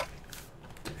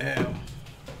 Ew.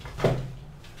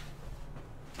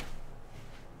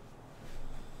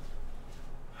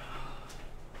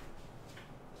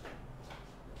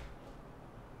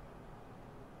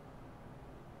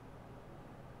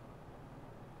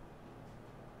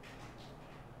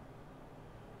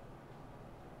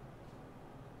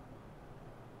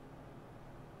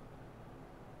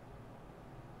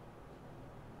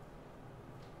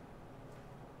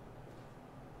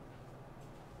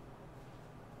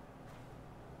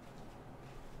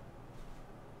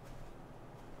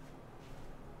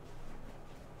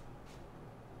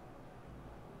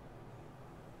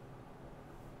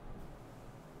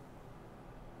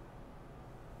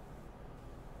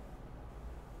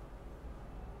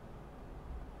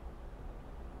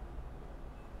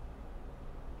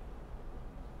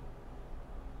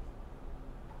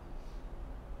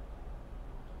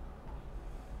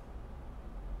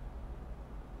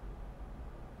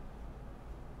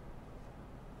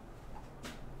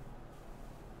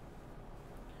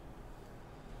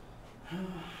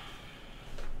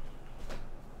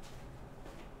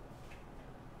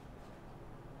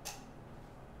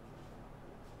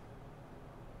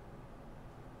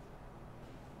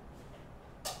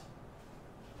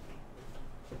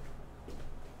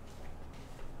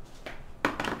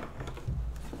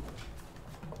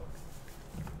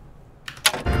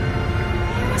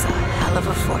 Of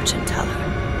a fortune teller.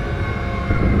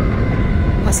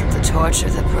 Wasn't the torture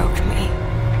that broke me.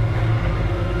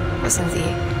 Wasn't the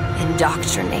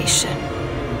indoctrination.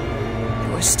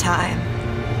 It was time.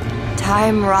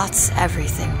 Time rots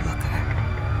everything, Booker.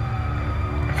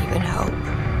 Even hope.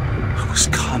 I was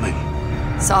coming.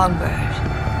 Songbird.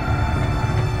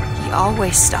 He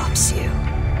always stops you.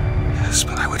 Yes,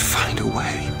 but I would find a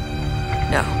way.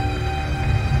 No.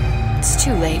 It's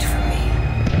too late for me.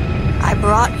 I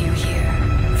brought you here.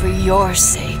 For your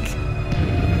sake.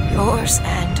 Yours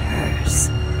and hers.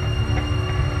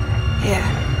 Here.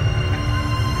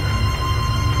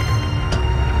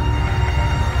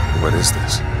 What is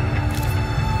this?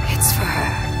 It's for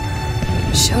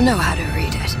her. She'll know how to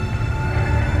read it.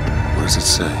 does it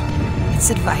say? It's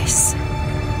advice.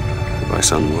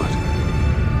 Advice on what?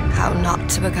 How not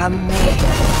to become me.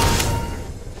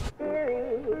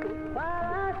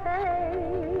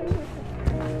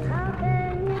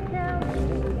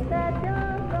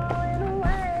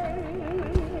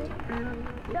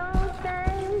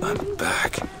 I'm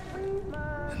back.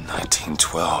 In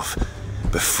 1912.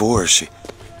 Before she...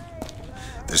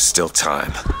 There's still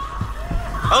time.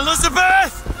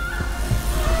 Elizabeth!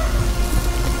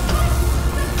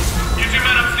 You two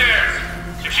men upstairs.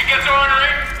 If she gets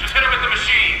ornery, just hit her with the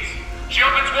machines. She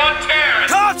opens one tear and...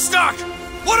 Comstock!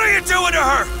 What are you doing to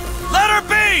her? Let her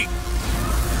be!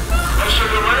 Mr.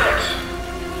 Durant,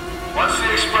 what's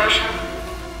the expression?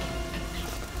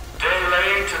 Day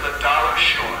late to the dollar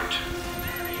short.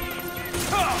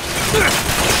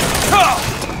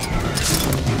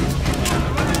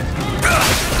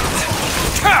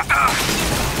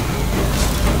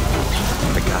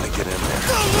 I gotta get in there.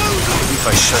 Maybe if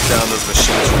I shut down those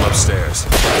machines from upstairs.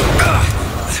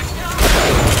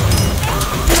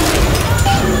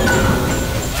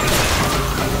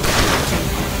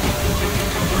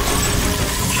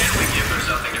 Can't we give her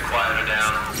something to quiet her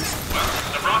down? Well,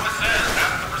 the prophet says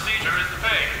half the procedure is to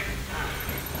pay.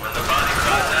 When the body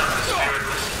cries out, the spirit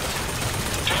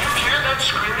listens. Do you hear that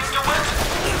screaming, DeWitt?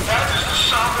 That is the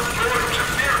sound of your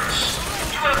interference.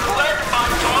 You have led my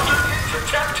daughter into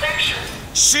temptation.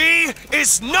 She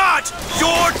is not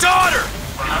your daughter!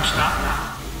 Perhaps not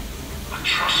now. But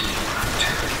trust me when I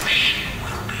tell you she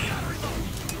will be.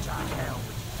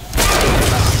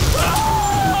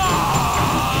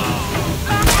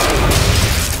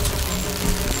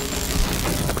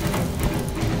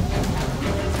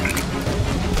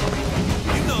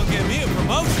 You gonna give me a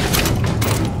promotion?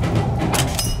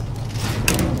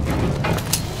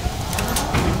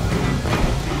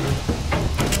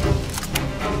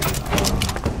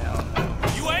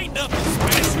 You ain't nothing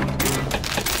special.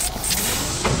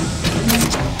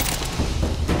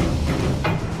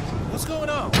 What's going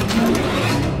on?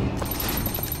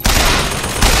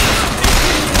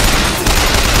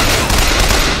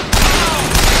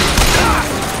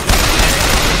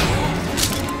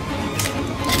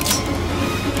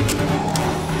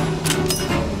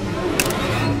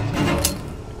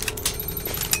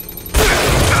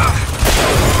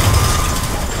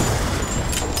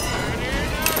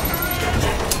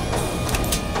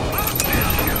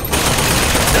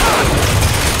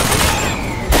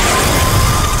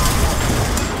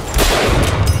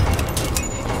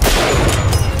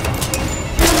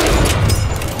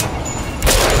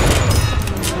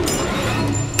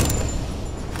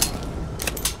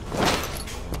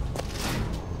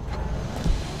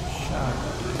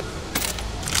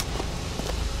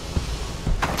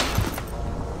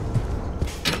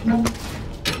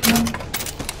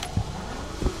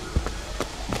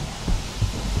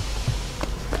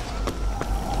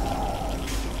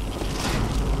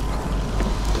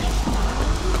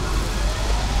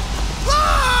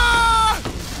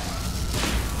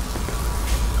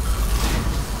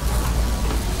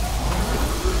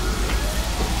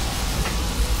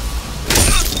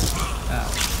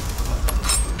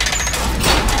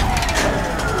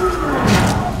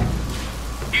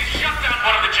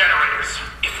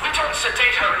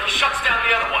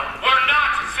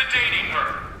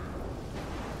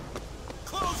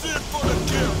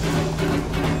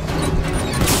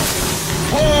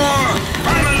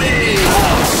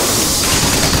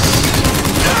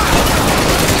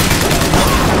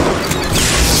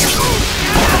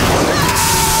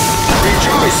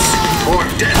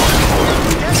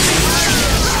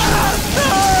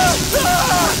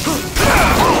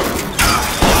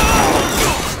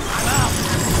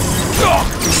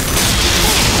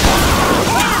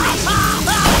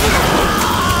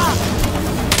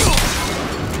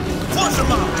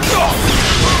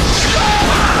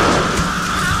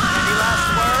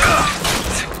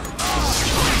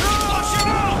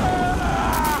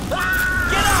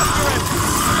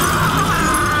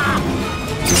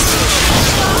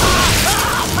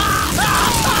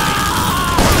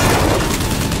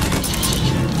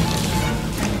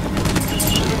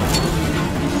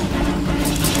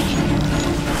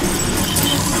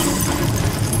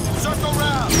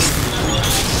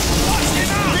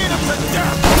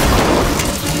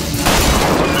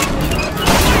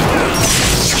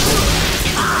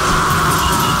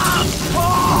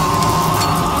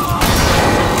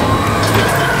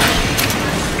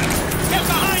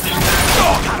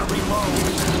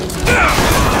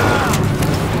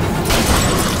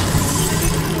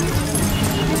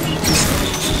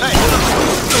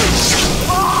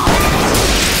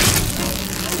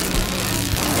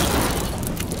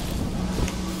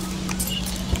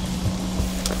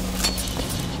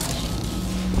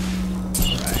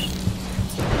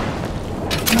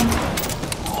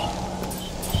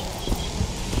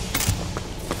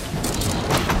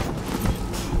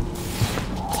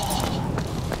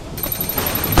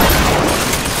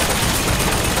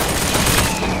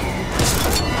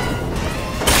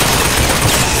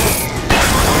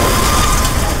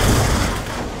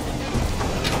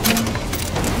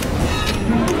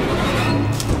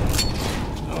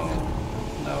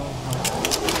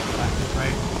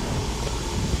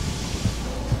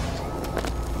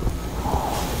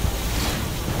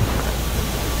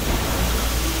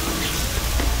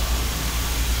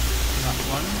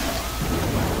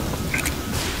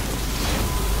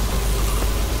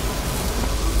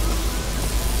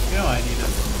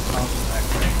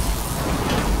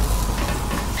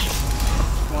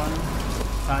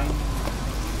 time.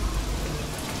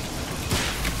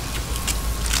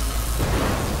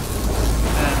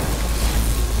 And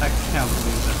I can't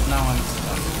believe it. Now I'm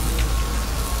stuck.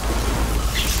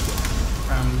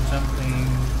 I'm jumping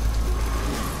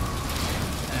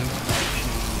and crouching.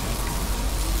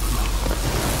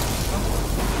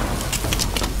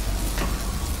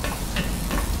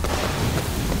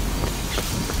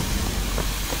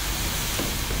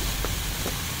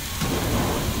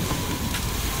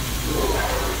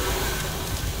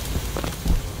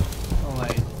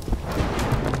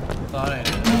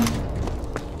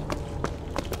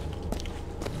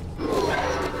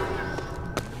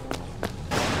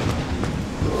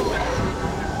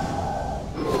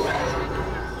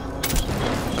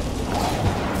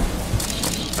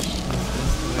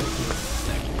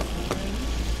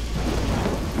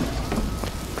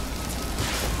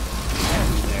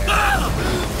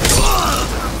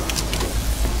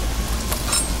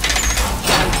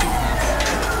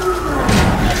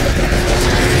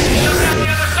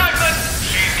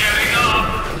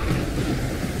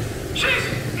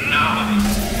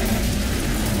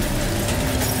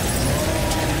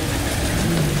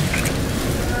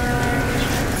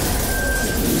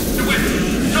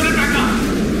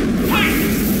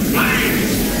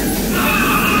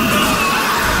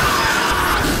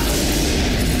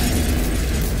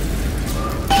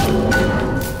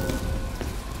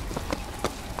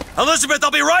 Elizabeth,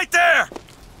 I'll be right there!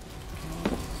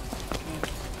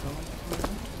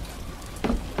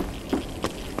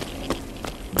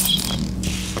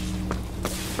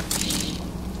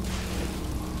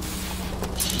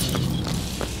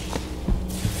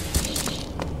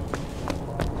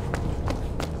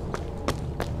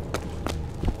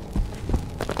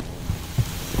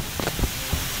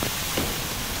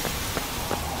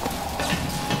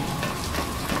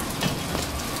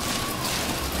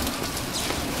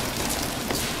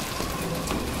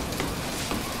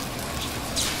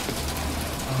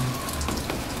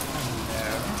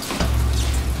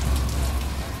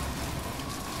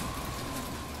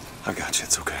 I got you,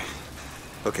 it's okay.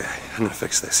 Okay, I'm gonna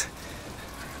fix this.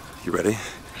 You ready?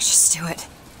 Just do it.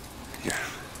 Here.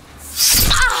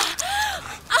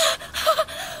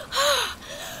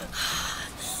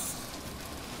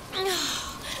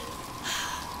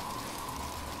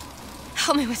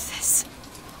 Help me with this.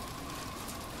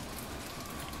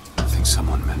 I think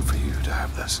someone meant for you to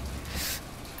have this.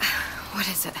 What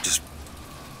is it? Just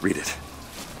read it.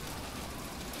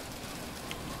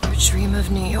 Your dream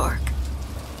of New York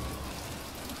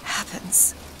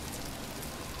happens.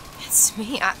 It's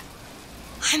me.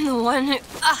 I'm the one who...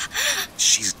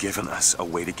 She's given us a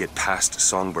way to get past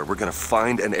Songbird. We're gonna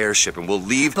find an airship and we'll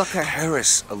leave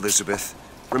Paris, Elizabeth.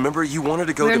 Remember, you wanted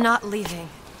to go We're not leaving.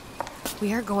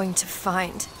 We are going to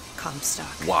find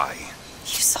Comstock. Why?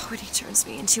 You saw what he turns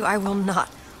me into. I will not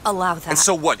allow that. And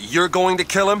so what? You're going to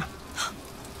kill him?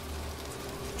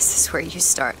 Is this where you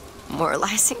start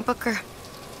moralizing, Booker?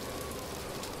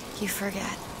 You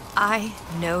forget. I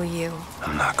know you.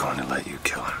 I'm not going to let you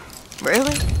kill him.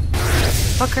 Really?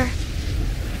 Booker?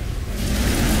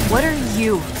 What are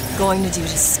you going to do to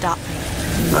stop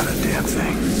me? Not a damn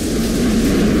thing.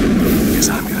 Because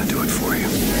I'm gonna do it for you.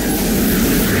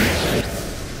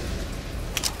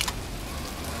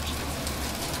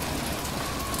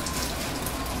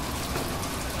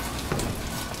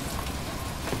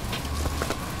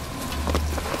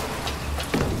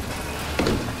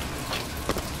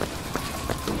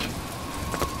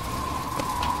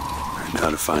 Learn how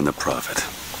to find the prophet.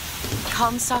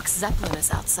 Comstock's Zeppelin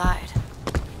is outside.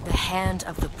 The hand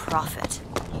of the prophet,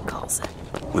 he calls it.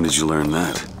 When did you learn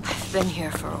that? I've been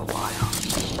here for a while.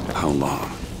 How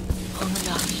long? Long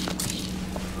enough.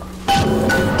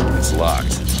 It's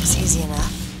locked. It's easy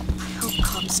enough. I hope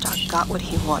Comstock got what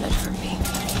he wanted from me.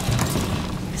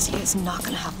 Because he is not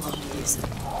going to have long to use it.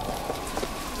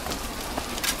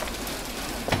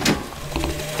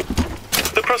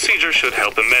 The procedure should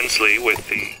help immensely with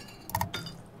the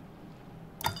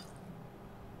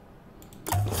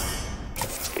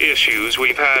issues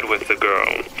we've had with the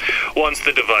girl. Once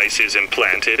the device is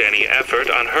implanted, any effort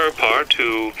on her part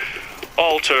to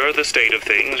alter the state of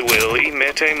things will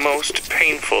emit a most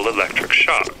painful electric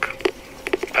shock.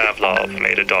 Pavlov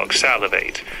made a dog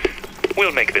salivate.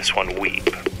 We'll make this one weep.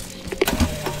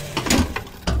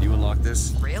 You unlock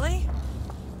this? Really?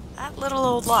 That little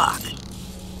old lock.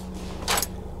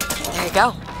 There you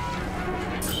go.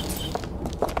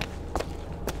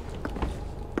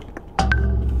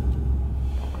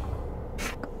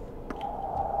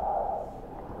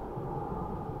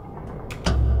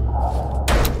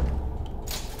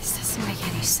 This doesn't make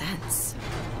any sense.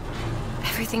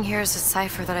 Everything Nothing here is a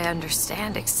cipher that I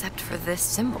understand except for this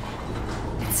symbol.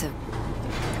 It's a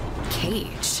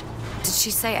cage. Did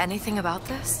she say anything about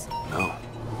this? No.